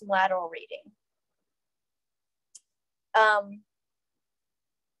of some lateral reading.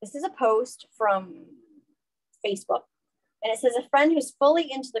 This is a post from Facebook, and it says, a friend who's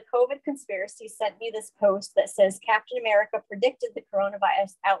fully into the COVID conspiracy sent me this post that says Captain America predicted the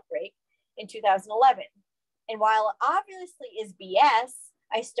coronavirus outbreak in 2011. And while it obviously is BS,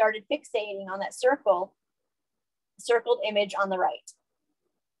 I started fixating on that circled image on the right.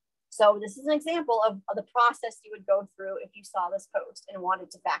 So this is an example of the process you would go through if you saw this post and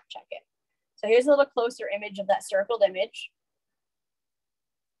wanted to fact check it. So here's a little closer image of that circled image.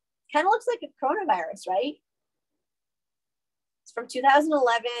 Kind of looks like a coronavirus, right? It's from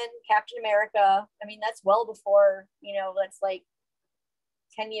 2011, Captain America. I mean, that's well before, that's like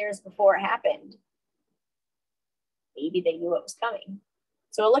 10 years before it happened. Maybe they knew it was coming.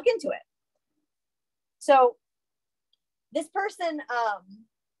 So we'll look into it. So this person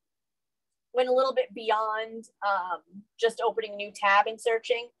went a little bit beyond just opening a new tab and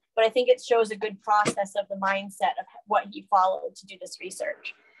searching, but I think it shows a good process of the mindset of what he followed to do this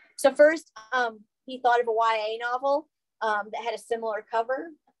research. So first, he thought of a YA novel that had a similar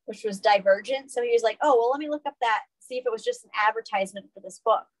cover, which was Divergent. So he was like, oh, well, let me look up that, see if it was just an advertisement for this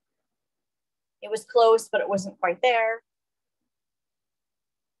book. It was close, but it wasn't quite there.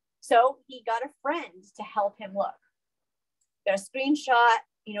 So he got a friend to help him look. Got a screenshot,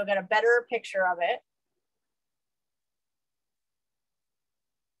 got a better picture of it.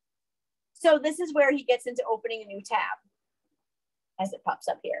 So this is where he gets into opening a new tab as it pops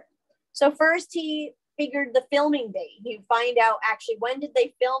up here. So first he figured the filming date. He'd find out actually when did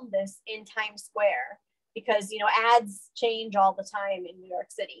they film this in Times Square, because ads change all the time in New York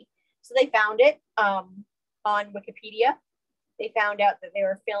City. So they found it on Wikipedia. They found out that they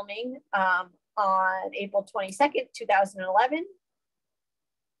were filming on April 22nd, 2011.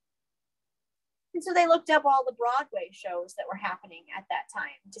 And so they looked up all the Broadway shows that were happening at that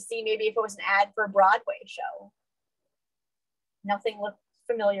time to see maybe if it was an ad for a Broadway show. Nothing looked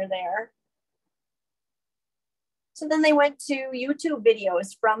familiar there. So then they went to YouTube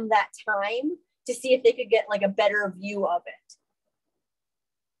videos from that time to see if they could get like a better view of it.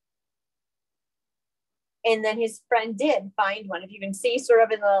 And then his friend did find one. If you can see sort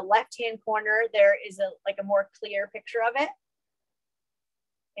of in the left-hand corner, there is a more clear picture of it.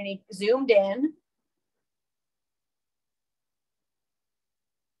 And he zoomed in.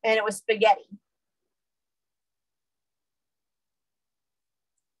 And it was spaghetti.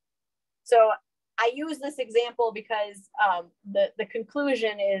 So I use this example because the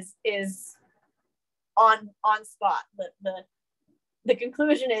conclusion is on spot. The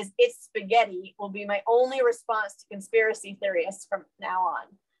conclusion is it's spaghetti will be my only response to conspiracy theorists from now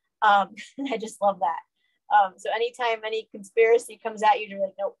on. And I just love that. So anytime any conspiracy comes at you, you're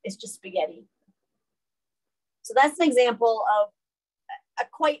like, nope, it's just spaghetti. So that's an example of a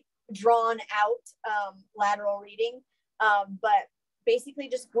quite drawn out lateral reading, but basically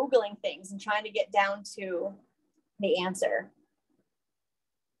just Googling things and trying to get down to the answer.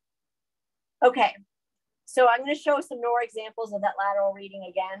 Okay, so I'm going to show some more examples of that lateral reading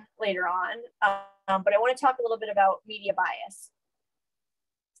again later on, but I want to talk a little bit about media bias.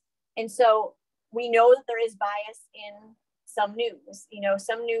 And so we know that there is bias in some news. You know,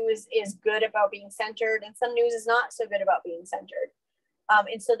 some news is good about being centered and some news is not so good about being centered.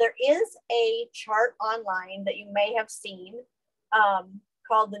 And so there is a chart online that you may have seen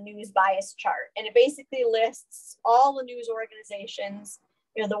called the news bias chart. And it basically lists all the news organizations,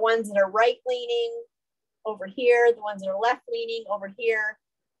 you know, the ones that are right-leaning over here, the ones that are left-leaning over here,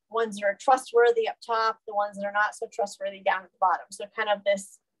 ones that are trustworthy up top, the ones that are not so trustworthy down at the bottom. So kind of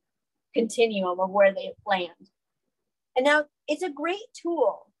this continuum of where they land. And now it's a great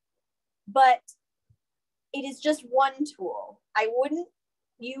tool, but it is just one tool. I wouldn't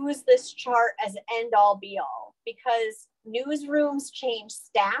use this chart as an end all be all because newsrooms change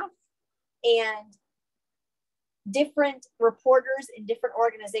staff and different reporters in different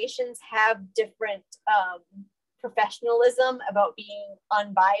organizations have different professionalism about being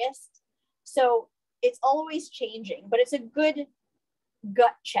unbiased. So it's always changing, but it's a good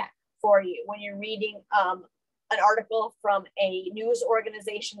gut check for you when you're reading an article from a news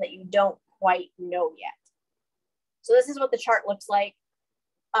organization that you don't quite know yet. So this is what the chart looks like.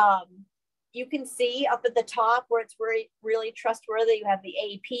 You can see up at the top where it's really trustworthy, you have the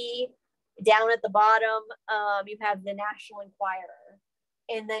AP. Down at the bottom, you have the National Enquirer.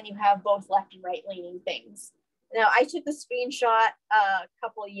 And then you have both left and right leaning things. Now, I took the screenshot a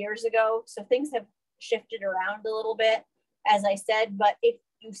couple of years ago, so things have shifted around a little bit, as I said. But if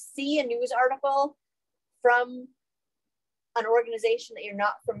you see a news article from an organization that you're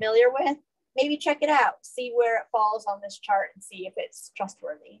not familiar with, maybe check it out, see where it falls on this chart and see if it's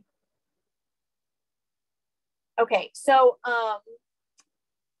trustworthy. Okay, so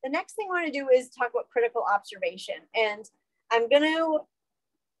the next thing I want to do is talk about critical observation. And I'm going to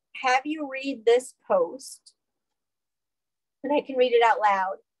have you read this post, and I can read it out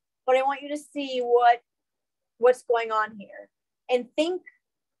loud, but I want you to see what's going on here. And think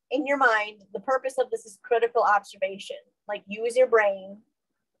in your mind, the purpose of this is critical observation. Like, use your brain.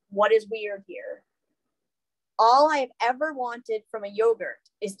 What is weird here? All I've ever wanted from a yogurt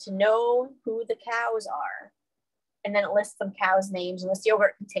is to know who the cows are. And then it lists some cows' names in this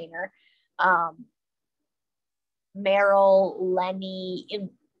yogurt container. Meryl, Lenny,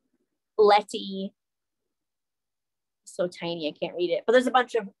 Letty. So tiny, I can't read it. But there's a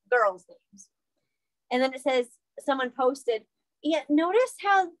bunch of girls' names. And then it says, someone posted, yeah, notice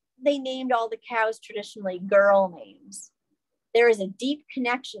how they named all the cows traditionally girl names. There is a deep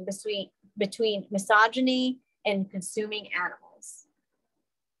connection between misogyny and consuming animals.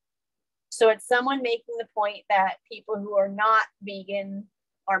 So it's someone making the point that people who are not vegan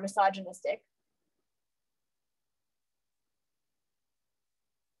are misogynistic.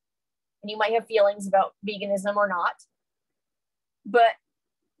 And you might have feelings about veganism or not, but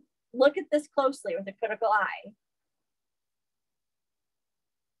look at this closely with a critical eye.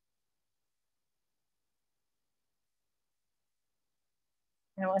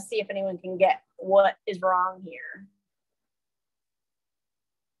 And I want to see if anyone can get what is wrong here.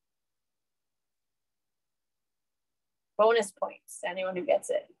 Bonus points, anyone who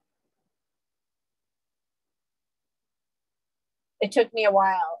gets it. It took me a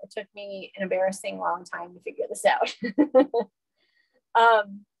while. It took me an embarrassing long time to figure this out.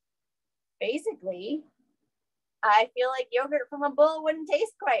 Basically, I feel like yogurt from a bull wouldn't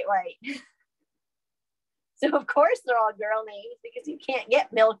taste quite right. So of course they're all girl names because you can't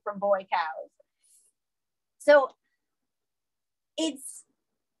get milk from boy cows. So it's,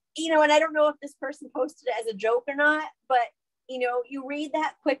 you know, and I don't know if this person posted it as a joke or not, but, you know, you read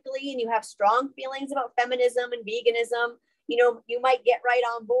that quickly and you have strong feelings about feminism and veganism. You know, you might get right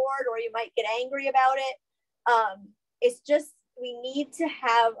on board or you might get angry about it. It's just, we need to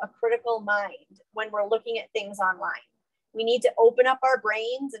have a critical mind when we're looking at things online. We need to open up our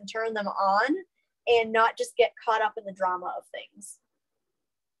brains and turn them on and not just get caught up in the drama of things.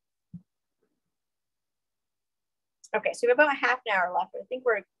 Okay, so we have about half an hour left. I think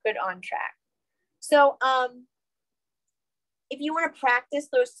we're good on track. So if you want to practice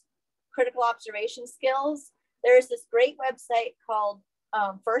those critical observation skills, there's this great website called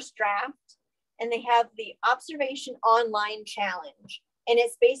First Draft, and they have the Observation Online Challenge. And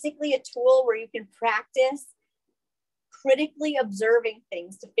it's basically a tool where you can practice critically observing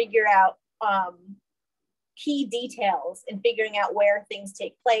things to figure out key details and figuring out where things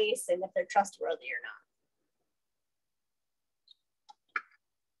take place and if they're trustworthy or not.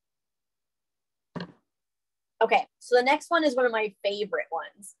 Okay, so the next one is one of my favorite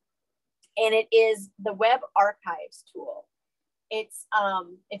ones, and it is the Web Archives tool. It's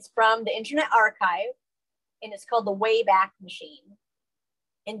from the Internet Archive, and it's called the Wayback Machine.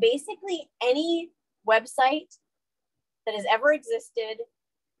 And basically, any website that has ever existed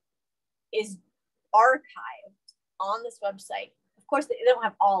is archived on this website. Of course, they don't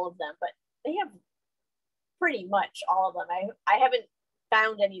have all of them, but they have pretty much all of them. I haven't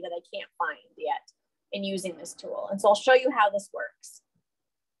found any that I can't find yet in using this tool. And so I'll show you how this works.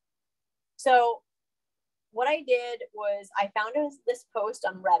 So what I did was I found this post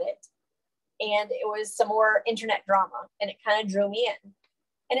on Reddit, and it was some more internet drama, and it kind of drew me in.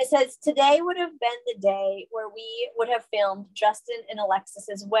 And it says, today would have been the day where we would have filmed Justin and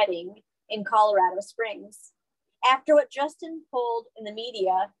Alexis's wedding in Colorado Springs. After what Justin pulled in the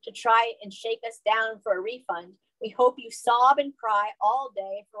media to try and shake us down for a refund, we hope you sob and cry all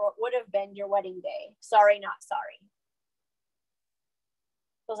day for what would have been your wedding day. Sorry, not sorry.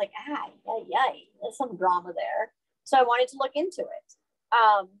 I was like, yay, there's some drama there. So I wanted to look into it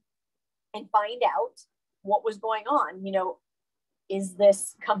and find out what was going on. You know, is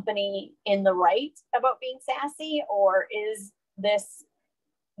this company in the right about being sassy, or is this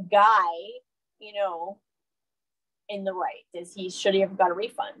guy, you know, in the right? Should he have got a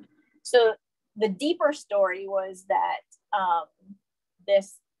refund? So the deeper story was that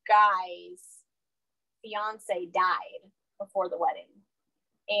this guy's fiance died before the wedding,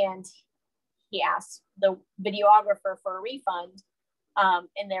 and he asked the videographer for a refund,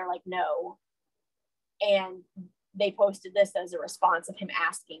 and they're like, no. And they posted this as a response of him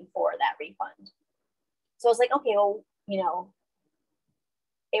asking for that refund. So I was like, okay, well, you know,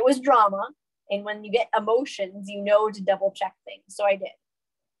 it was drama. And when you get emotions, you know to double check things. So I did.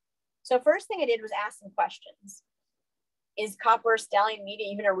 So first thing I did was ask some questions. Is Copper Stallion Media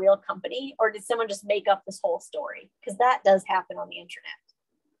even a real company, or did someone just make up this whole story? Because that does happen on the internet.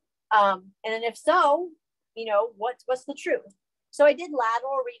 And then if so, you know, what's the truth? So I did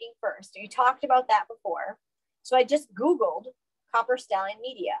lateral reading first. You talked about that before. So I just Googled Copper Stallion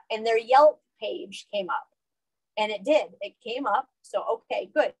Media, and their Yelp page came up. And it did. It came up. So, okay,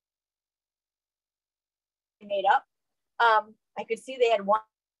 good. Made up. I could see they had 1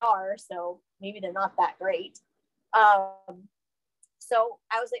 star, so maybe they're not that great. So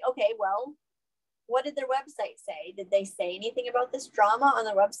I was like, okay, well, what did their website say? Did they say anything about this drama on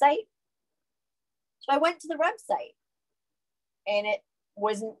their website? So I went to the website, and it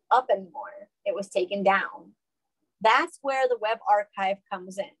wasn't up anymore. It was taken down. That's where the Web Archive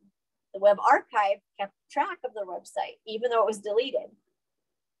comes in. The Web Archive kept track of their website, even though it was deleted.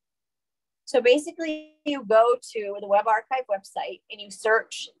 So basically, you go to the Web Archive website and you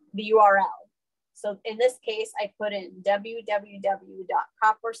search the URL. So in this case, I put in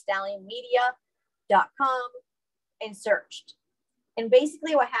www.copperstallionmedia.com and searched. And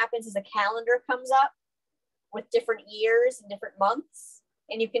basically what happens is a calendar comes up with different years and different months.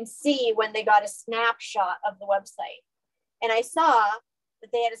 And you can see when they got a snapshot of the website. And I saw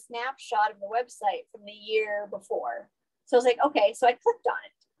that they had a snapshot of the website from the year before. So I was like, okay, so I clicked on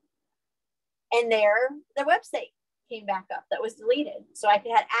it. And their website came back up that was deleted. So I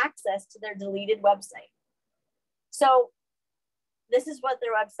could have access to their deleted website. So this is what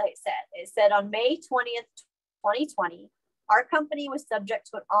their website said. It said on May 20th, 2020, our company was subject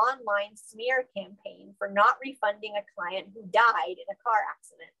to an online smear campaign for not refunding a client who died in a car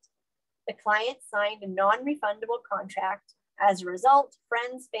accident. The client signed a non-refundable contract. As a result,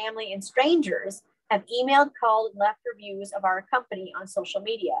 friends, family, and strangers have emailed, called, and left reviews of our company on social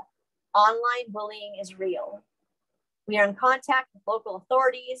media. Online bullying is real. We are in contact with local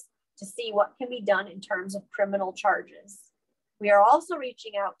authorities to see what can be done in terms of criminal charges. We are also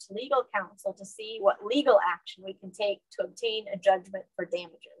reaching out to legal counsel to see what legal action we can take to obtain a judgment for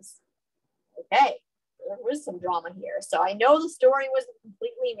damages. Okay, there was some drama here. So I know the story wasn't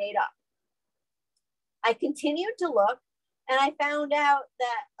completely made up. I continued to look, and I found out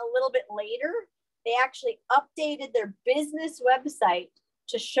that a little bit later, they actually updated their business website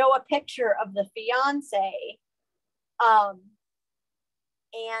to show a picture of the fiance.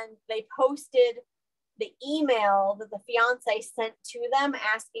 And they posted the email that the fiance sent to them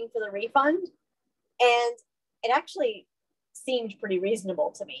asking for the refund. And it actually seemed pretty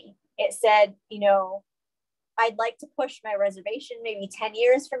reasonable to me. It said, you know, I'd like to push my reservation maybe 10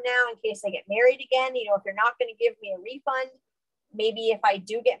 years from now in case I get married again. You know, if you're not going to give me a refund, maybe if I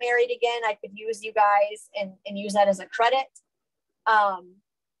do get married again, I could use you guys and use that as a credit.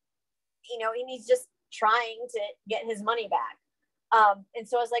 You know, and he's just trying to get his money back. And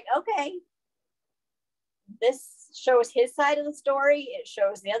so I was like, okay, this shows his side of the story. It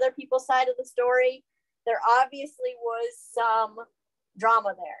shows the other people's side of the story. there obviously was some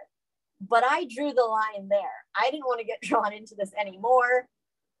drama there, but I drew the line there. I didn't want to get drawn into this anymore.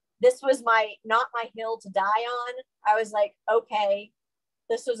 This was not my hill to die on. I was like, okay,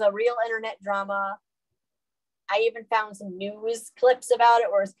 this was a real internet drama. I even found some news clips about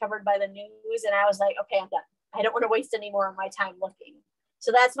it where it's covered by the news. And I was like, okay, I'm done. I don't want to waste any more of my time looking.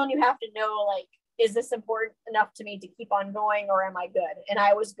 So that's when you have to know, like, is this important enough to me to keep on going, or am I good? And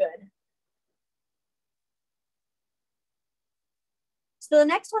I was good. So the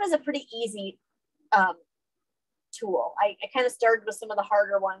next one is a pretty easy tool. I kind of started with some of the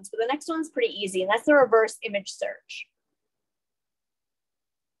harder ones, but the next one's pretty easy, and that's the reverse image search.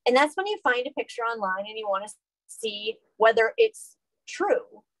 And that's when you find a picture online and you want to see whether it's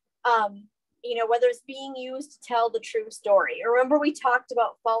true, you know, whether it's being used to tell the true story. Remember, we talked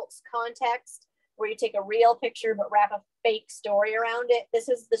about false context, where you take a real picture but wrap a fake story around it. This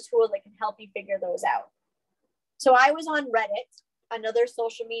is the tool that can help you figure those out. So I was on Reddit, another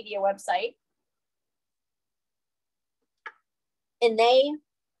social media website, and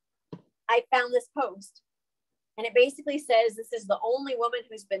I found this post, and it basically says this is the only woman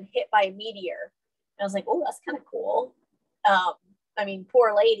who's been hit by a meteor. And I was like, oh, that's kind of cool. I mean,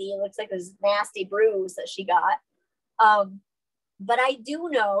 poor lady, it looks like this nasty bruise that she got. But I do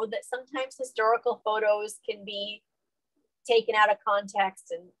know that sometimes historical photos can be taken out of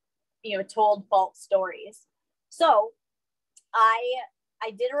context and, you know, told false stories. So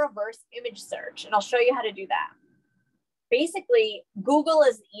I did a reverse image search, and I'll show you how to do that. Basically, Google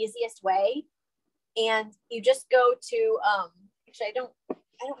is the easiest way, and you just go to, actually, I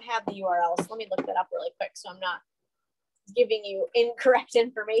don't have the URL, so let me look that up really quick so I'm not giving you incorrect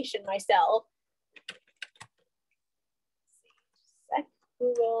information myself.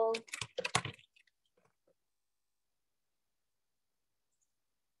 Google.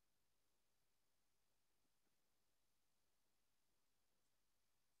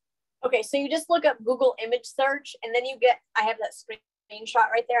 Okay, so you just look up Google image search, and then you get, I have that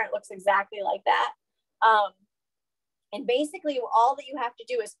screenshot right there. It looks exactly like that. And basically all that you have to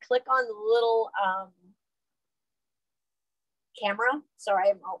do is click on the little camera.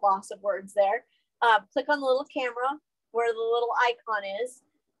 Sorry, I'm at loss of words there. Click on the little camera where the little icon is,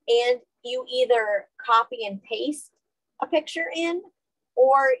 and you either copy and paste a picture in,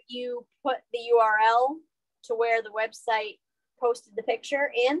 or you put the URL to where the website posted the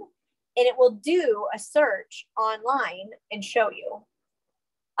picture in, and it will do a search online and show you.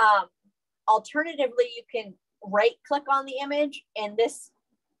 Alternatively, you can right click on the image, and this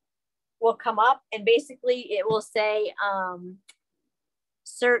will come up, and basically it will say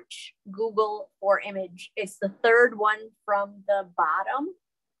search Google for image. It's the third one from the bottom.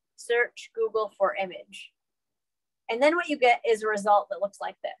 Search Google for image. And then what you get is a result that looks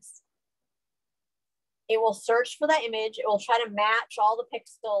like this. It will search for that image. It will try to match all the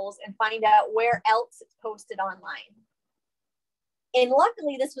pixels and find out where else it's posted online. And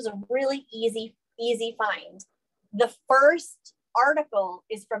luckily, this was a really easy find. The first article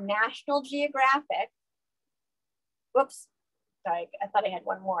is from National Geographic. Whoops, sorry, I thought I had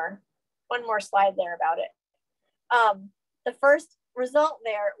one more slide there about it. The first result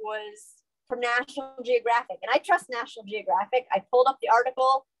there was from National Geographic, and I trust National Geographic. I pulled up the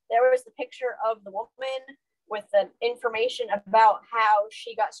article. There was the picture of the woman with the information about how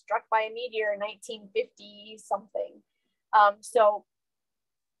she got struck by a meteor in 1950 something. So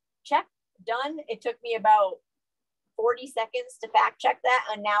check, done. It took me about 40 seconds to fact check that,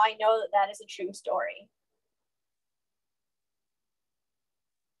 and now I know that that is a true story.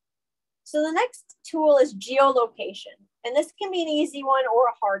 So the next tool is geolocation, and this can be an easy one or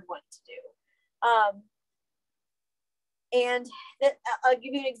a hard one to do. I'll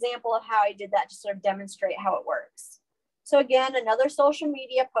give you an example of how I did that to sort of demonstrate how it works. So again, another social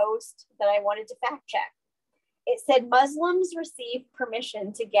media post that I wanted to fact check. It said Muslims received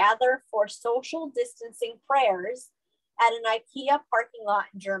permission to gather for social distancing prayers at an IKEA parking lot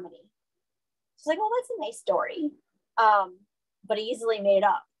in Germany. It's like, well, that's a nice story, but easily made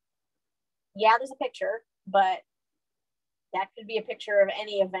up. Yeah, there's a picture, but that could be a picture of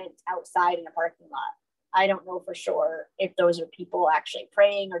any event outside in a parking lot. I don't know for sure if those are people actually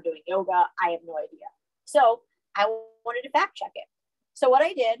praying or doing yoga. I have no idea. So I wanted to fact check it. So what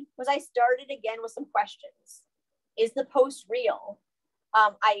I did was I started again with some questions. Is the post real?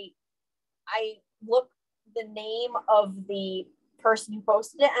 I look the name of the person who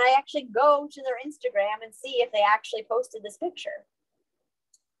posted it, and I actually go to their Instagram and see if they actually posted this picture.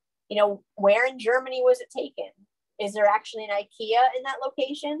 You know, where in Germany was it taken? Is there actually an IKEA in that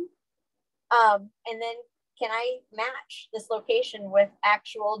location? And then can I match this location with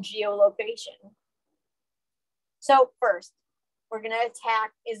actual geolocation? So first, we're going to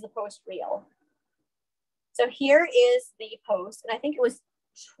attack, is the post real? So here is the post, and I think it was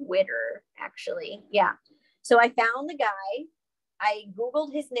Twitter, actually. Yeah. So I found the guy, I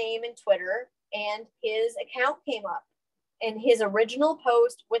Googled his name in Twitter, and his account came up, and his original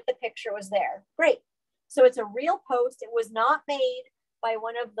post with the picture was there. Great. So it's a real post. It was not made by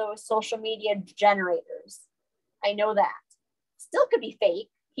one of those social media generators. I know that. Still could be fake.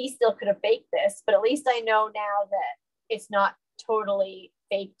 He still could have faked this, but at least I know now that it's not totally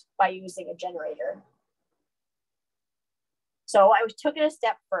faked by using a generator. So I took it a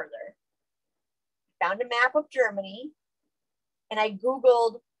step further. Found a map of Germany, and I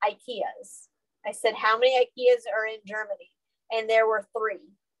Googled IKEAs. I said, how many IKEAs are in Germany? And there were 3.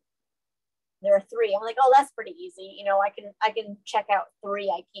 There are 3. I'm like, oh, that's pretty easy. You know, I can check out 3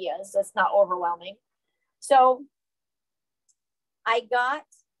 IKEAs. That's not overwhelming. So I got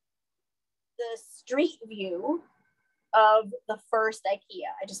the street view of the first IKEA.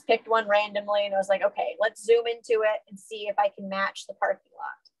 I just picked one randomly, and I was like, okay, let's zoom into it and see if I can match the parking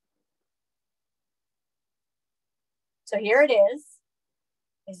lot. So here it is.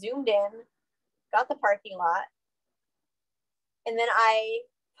 I zoomed in, got the parking lot, and then I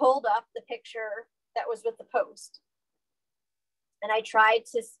pulled up the picture that was with the post. And I tried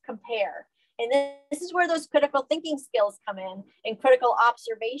to compare. And this is where those critical thinking skills come in, and critical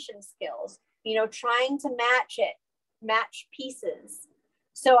observation skills, you know, trying to match pieces.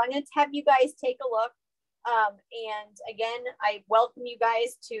 So I'm going to have you guys take a look. And again, I welcome you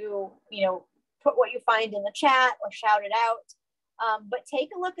guys to, you know, put what you find in the chat or shout it out. But take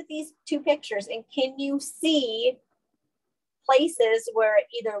a look at these 2 pictures, and can you see places where it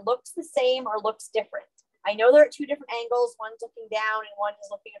either looks the same or looks different? I know there are 2 different angles. One's looking down and one is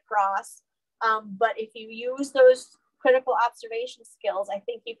looking across. But if you use those critical observation skills, I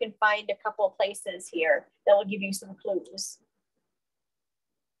think you can find a couple of places here that will give you some clues.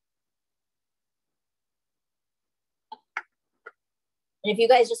 And if you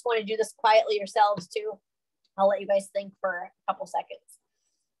guys just want to do this quietly yourselves too, I'll let you guys think for a couple seconds.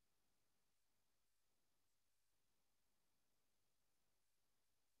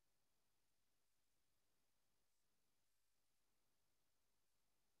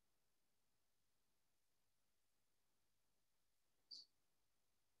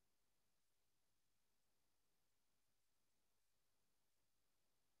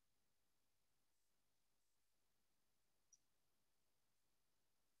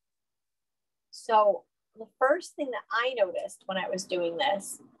 So the first thing that I noticed when I was doing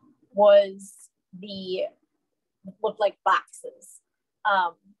this was the looked like boxes.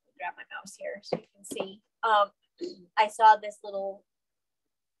 Grab my mouse here so you can see. I saw this little,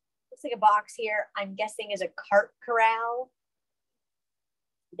 looks like a box here. I'm guessing is a cart corral.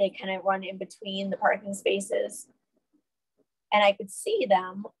 They kind of run in between the parking spaces. And I could see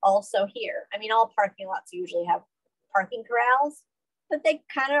them also here. I mean, all parking lots usually have parking corrals, but they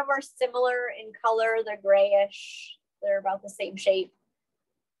kind of are similar in color. They're grayish. They're about the same shape.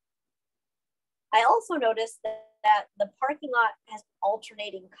 I also noticed that the parking lot has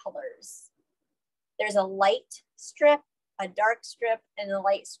alternating colors. There's a light strip, a dark strip, and a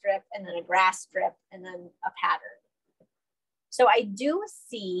light strip, and then a grass strip, and then a pattern. So I do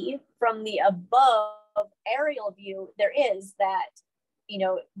see from the above aerial view, there is that, you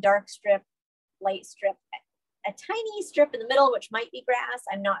know, dark strip, light strip, a tiny strip in the middle, which might be grass,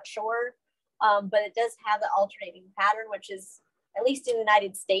 I'm not sure. But it does have the alternating pattern, which is, at least in the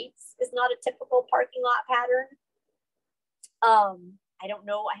United States, is not a typical parking lot pattern. I don't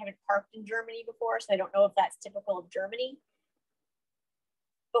know, I haven't parked in Germany before, so I don't know if that's typical of Germany.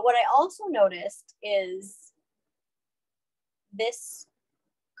 But what I also noticed is this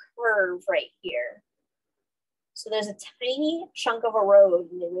curve right here. So there's a tiny chunk of a road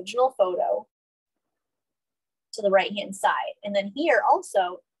in the original photo to the right-hand side. And then here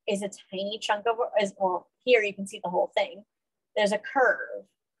also is a tiny chunk of, well, here you can see the whole thing. There's a curve.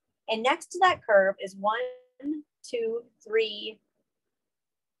 And next to that curve is 1, 2, 3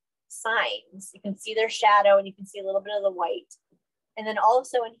 signs. You can see their shadow and you can see a little bit of the white. And then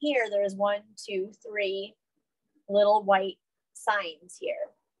also in here, there's 1, 2, 3 little white signs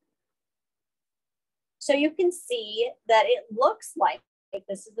here. So you can see that it looks like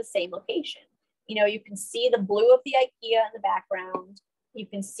this is the same location. You know, you can see the blue of the IKEA in the background. You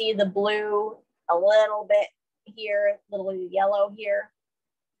can see the blue a little bit here, a little yellow here.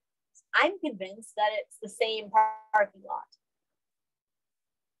 I'm convinced that it's the same parking lot.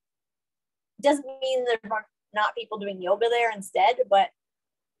 Doesn't mean there are not people doing yoga there instead, but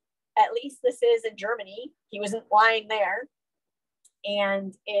at least this is in Germany. He wasn't lying there.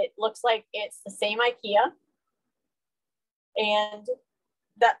 And it looks like it's the same IKEA. And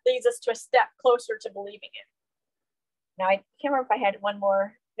that leads us to a step closer to believing it. Now, I can't remember if I had one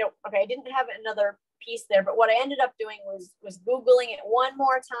more. No, okay, I didn't have another piece there, but what I ended up doing was Googling it one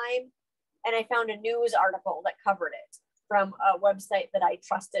more time, and I found a news article that covered it from a website that I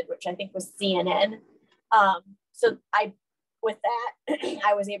trusted, which I think was CNN. So with that,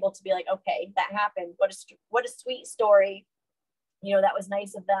 I was able to be like, okay, that happened. What a sweet story. You know, that was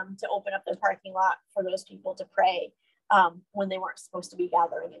nice of them to open up their parking lot for those people to pray when they weren't supposed to be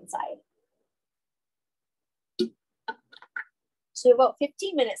gathering inside. So about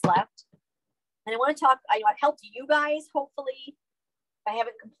 15 minutes left. And I want to talk, I've helped you guys, hopefully, if I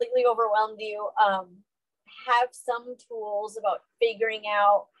haven't completely overwhelmed you, have some tools about figuring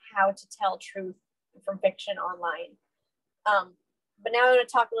out how to tell truth from fiction online. But now I'm going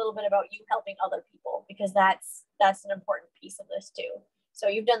to talk a little bit about you helping other people, because that's an important piece of this too. So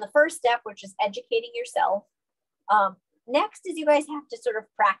you've done the first step, which is educating yourself. Next is you guys have to sort of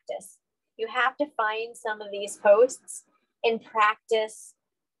practice. You have to find some of these posts and practice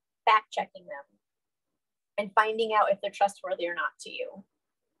fact checking them and finding out if they're trustworthy or not to you.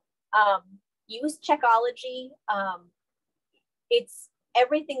 Use Checkology. It's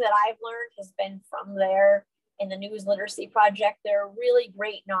everything that I've learned has been from there in the News Literacy Project. They're a really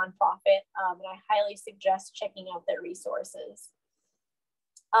great nonprofit, and I highly suggest checking out their resources.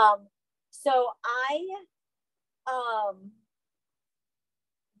 So I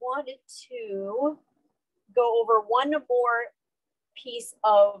wanted to go over one more piece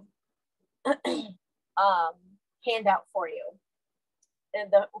of handout for you,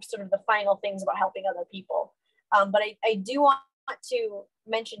 and the sort of the final things about helping other people. But I do want to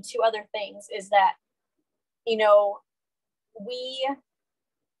mention two other things, is that, you know, we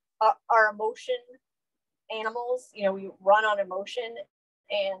are emotion animals. You know, we run on emotion,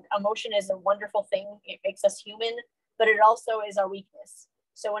 and emotion is a wonderful thing. It makes us human, but it also is our weakness.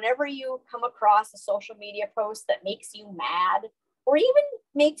 So whenever you come across a social media post that makes you mad, or even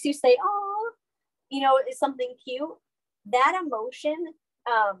makes you say, oh, you know, it's something cute, that emotion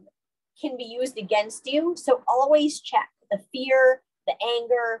can be used against you. So always check the fear, the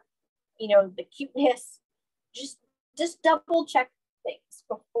anger, you know, the cuteness. Just double check things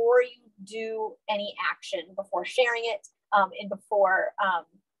before you do any action, before sharing it, and before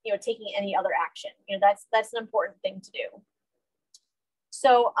you know, taking any other action. You know, that's an important thing to do.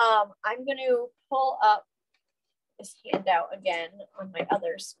 So I'm going to pull up this handout again on my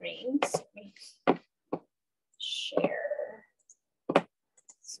other screen. So let me share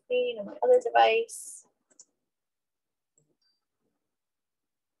screen on my other device.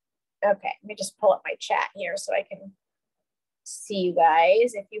 Okay, let me just pull up my chat here so I can see you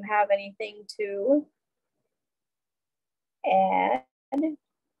guys if you have anything to add.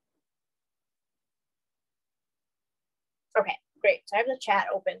 Okay, great. So I have the chat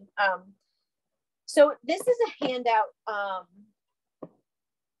open. So this is a handout, which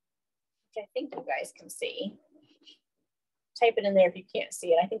I think you guys can see. Type it in there if you can't see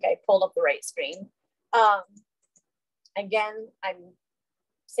it. I think I pulled up the right screen. Again, I'm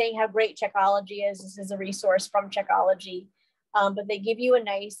saying how great Checkology is. This is a resource from Checkology, but they give you a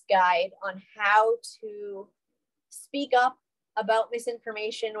nice guide on how to speak up about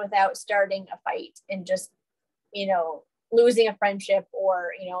misinformation without starting a fight and just, you know, losing a friendship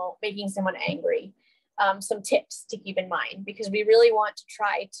or, you know, making someone angry. Some tips to keep in mind, because we really want to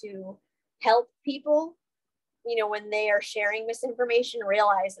try to help people, you know, when they are sharing misinformation,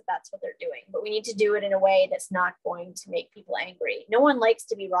 realize that that's what they're doing. But we need to do it in a way that's not going to make people angry. No one likes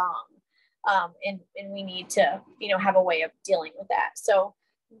to be wrong. And we need to, you know, have a way of dealing with that. So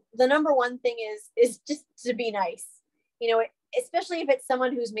the number one thing is just to be nice, you know, especially if it's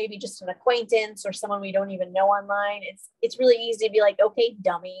someone who's maybe just an acquaintance or someone we don't even know online. It's really easy to be like, okay,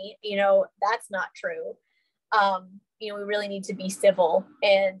 dummy, you know, that's not true. You know, we really need to be civil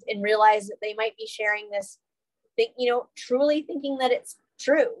and realize that they might be sharing this thing, you know, truly thinking that it's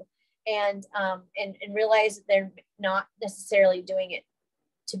true, and realize that they're not necessarily doing it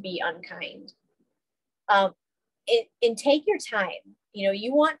to be unkind. And take your time. You know,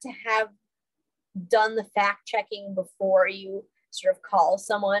 you want to have done the fact checking before you sort of call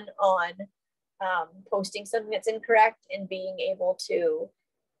someone on posting something that's incorrect, and being able to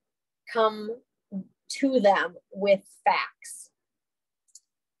come to them with facts.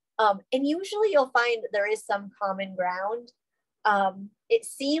 And usually you'll find there is some common ground. It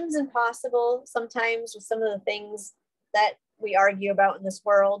seems impossible sometimes with some of the things that we argue about in this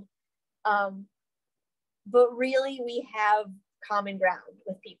world. But really we have common ground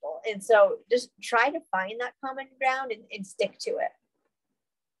with people. And so just try to find that common ground and stick to it.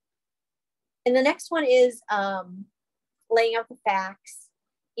 And the next one is laying out the facts.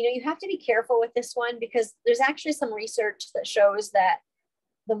 You know, you have to be careful with this one because there's actually some research that shows that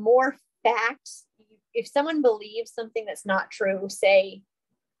the more facts, if someone believes something that's not true, say,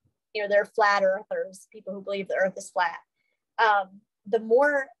 you know, they're flat earthers, people who believe the earth is flat, the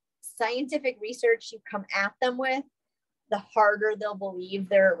more scientific research you come at them with, the harder they'll believe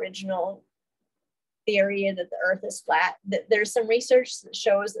their original theory that the earth is flat. There's some research that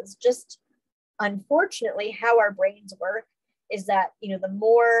shows it's just, unfortunately, how our brains work is that, you know, the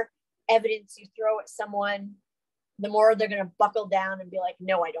more evidence you throw at someone, the more they're going to buckle down and be like,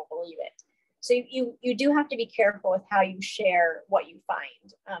 no, I don't believe it. So you do have to be careful with how you share what you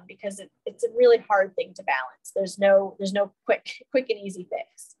find, because it's a really hard thing to balance. There's no quick and easy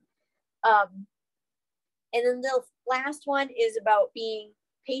fix. And then the last one is about being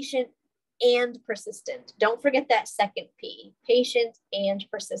patient and persistent. Don't forget that second P, patient and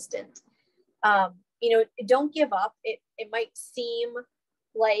persistent. You know, don't give up. It might seem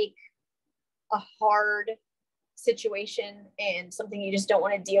like a hard situation and something you just don't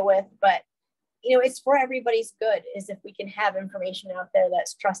want to deal with, but you know, it's for everybody's good is if we can have information out there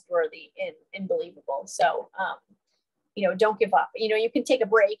that's trustworthy and believable. So, you know, don't give up. You know, you can take a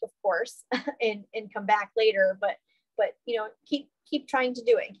break, of course, and come back later, but you know, keep trying to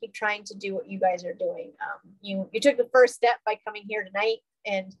do it and keep trying to do what you guys are doing. You took the first step by coming here tonight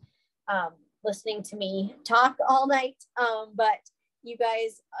and listening to me talk all night, but you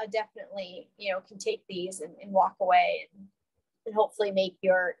guys definitely, you know, can take these and walk away and hopefully make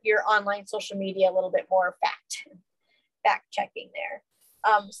your online social media a little bit more fact checking there.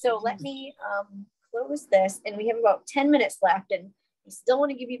 So let me close this, and we have about 10 minutes left, and I still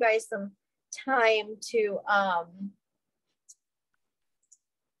want to give you guys some time to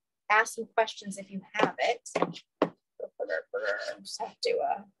ask some questions if you have it. I just have to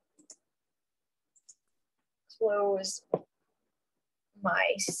close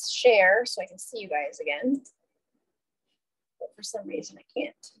my share so I can see you guys again. But for some reason I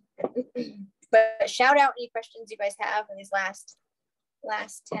can't. But shout out any questions you guys have in these last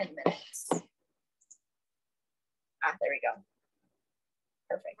 10 minutes. There we go.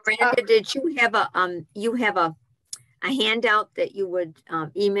 Perfect. Miranda, did you have a handout that you would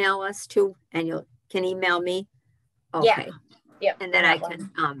email us to, and you can email me? Okay. Yeah. And then I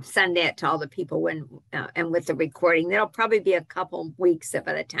can send that to all the people when and with the recording. There'll probably be a couple weeks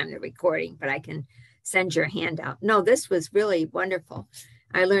by the time the recording, but I can send your handout. No, this was really wonderful.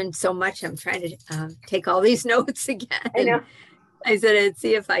 I learned so much. I'm trying to take all these notes again. I know. I said, I'd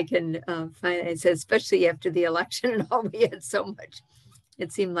see if I can find, I said, especially after the election and all, we had so much,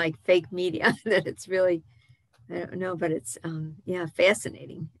 it seemed like fake media that it's really, I don't know, but it's, yeah,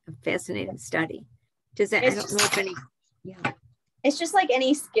 fascinating, a fascinating study. I don't know if any, yeah. It's just like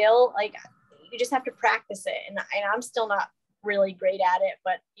any skill, like you just have to practice it. And I'm still not really great at it,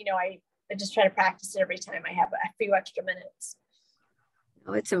 but you know, I just try to practice it every time I have a few extra minutes.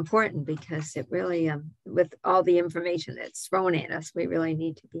 Oh, it's important because it really, with all the information that's thrown at us, we really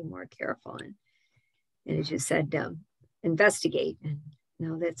need to be more careful and as you said, investigate. And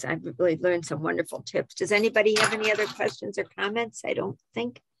I've really learned some wonderful tips. Does anybody have any other questions or comments? I don't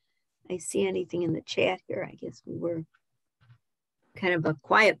think I see anything in the chat here. I guess we were kind of a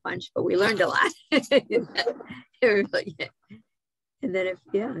quiet bunch, but we learned a lot. And then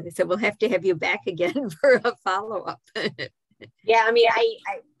so we'll have to have you back again for a follow-up. Yeah, I mean, I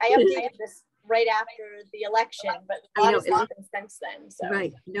updated this right after the election, but a lot has happened since then. So.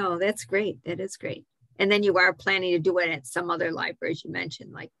 Right. No, that's great. That is great. And then you are planning to do it at some other libraries you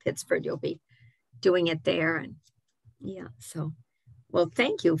mentioned, like Pittsburgh. You'll be doing it there, and yeah. So, well,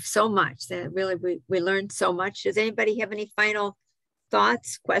 thank you so much. That really we learned so much. Does anybody have any final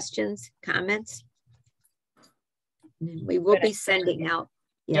thoughts, questions, comments? And we will be sending out.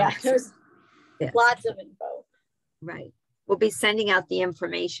 Yeah, there's lots of info. Right. We'll be sending out the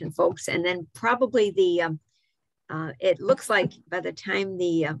information, folks, and then probably it looks like by the time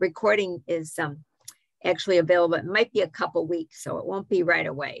the recording is actually available, it might be a couple weeks, so it won't be right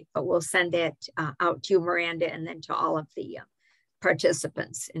away, but we'll send it out to you, Miranda, and then to all of the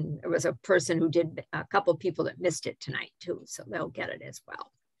participants. And there was a couple people that missed it tonight too, so they'll get it as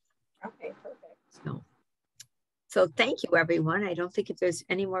well. Okay, perfect. So thank you, everyone. I don't think if there's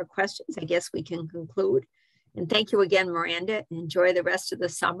any more questions, I guess we can conclude. And thank you again, Miranda. Enjoy the rest of the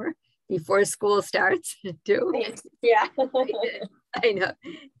summer before school starts too. Thanks. Yeah. I know.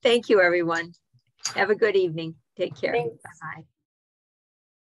 Thank you, everyone. Have a good evening. Take care. Thanks. Bye.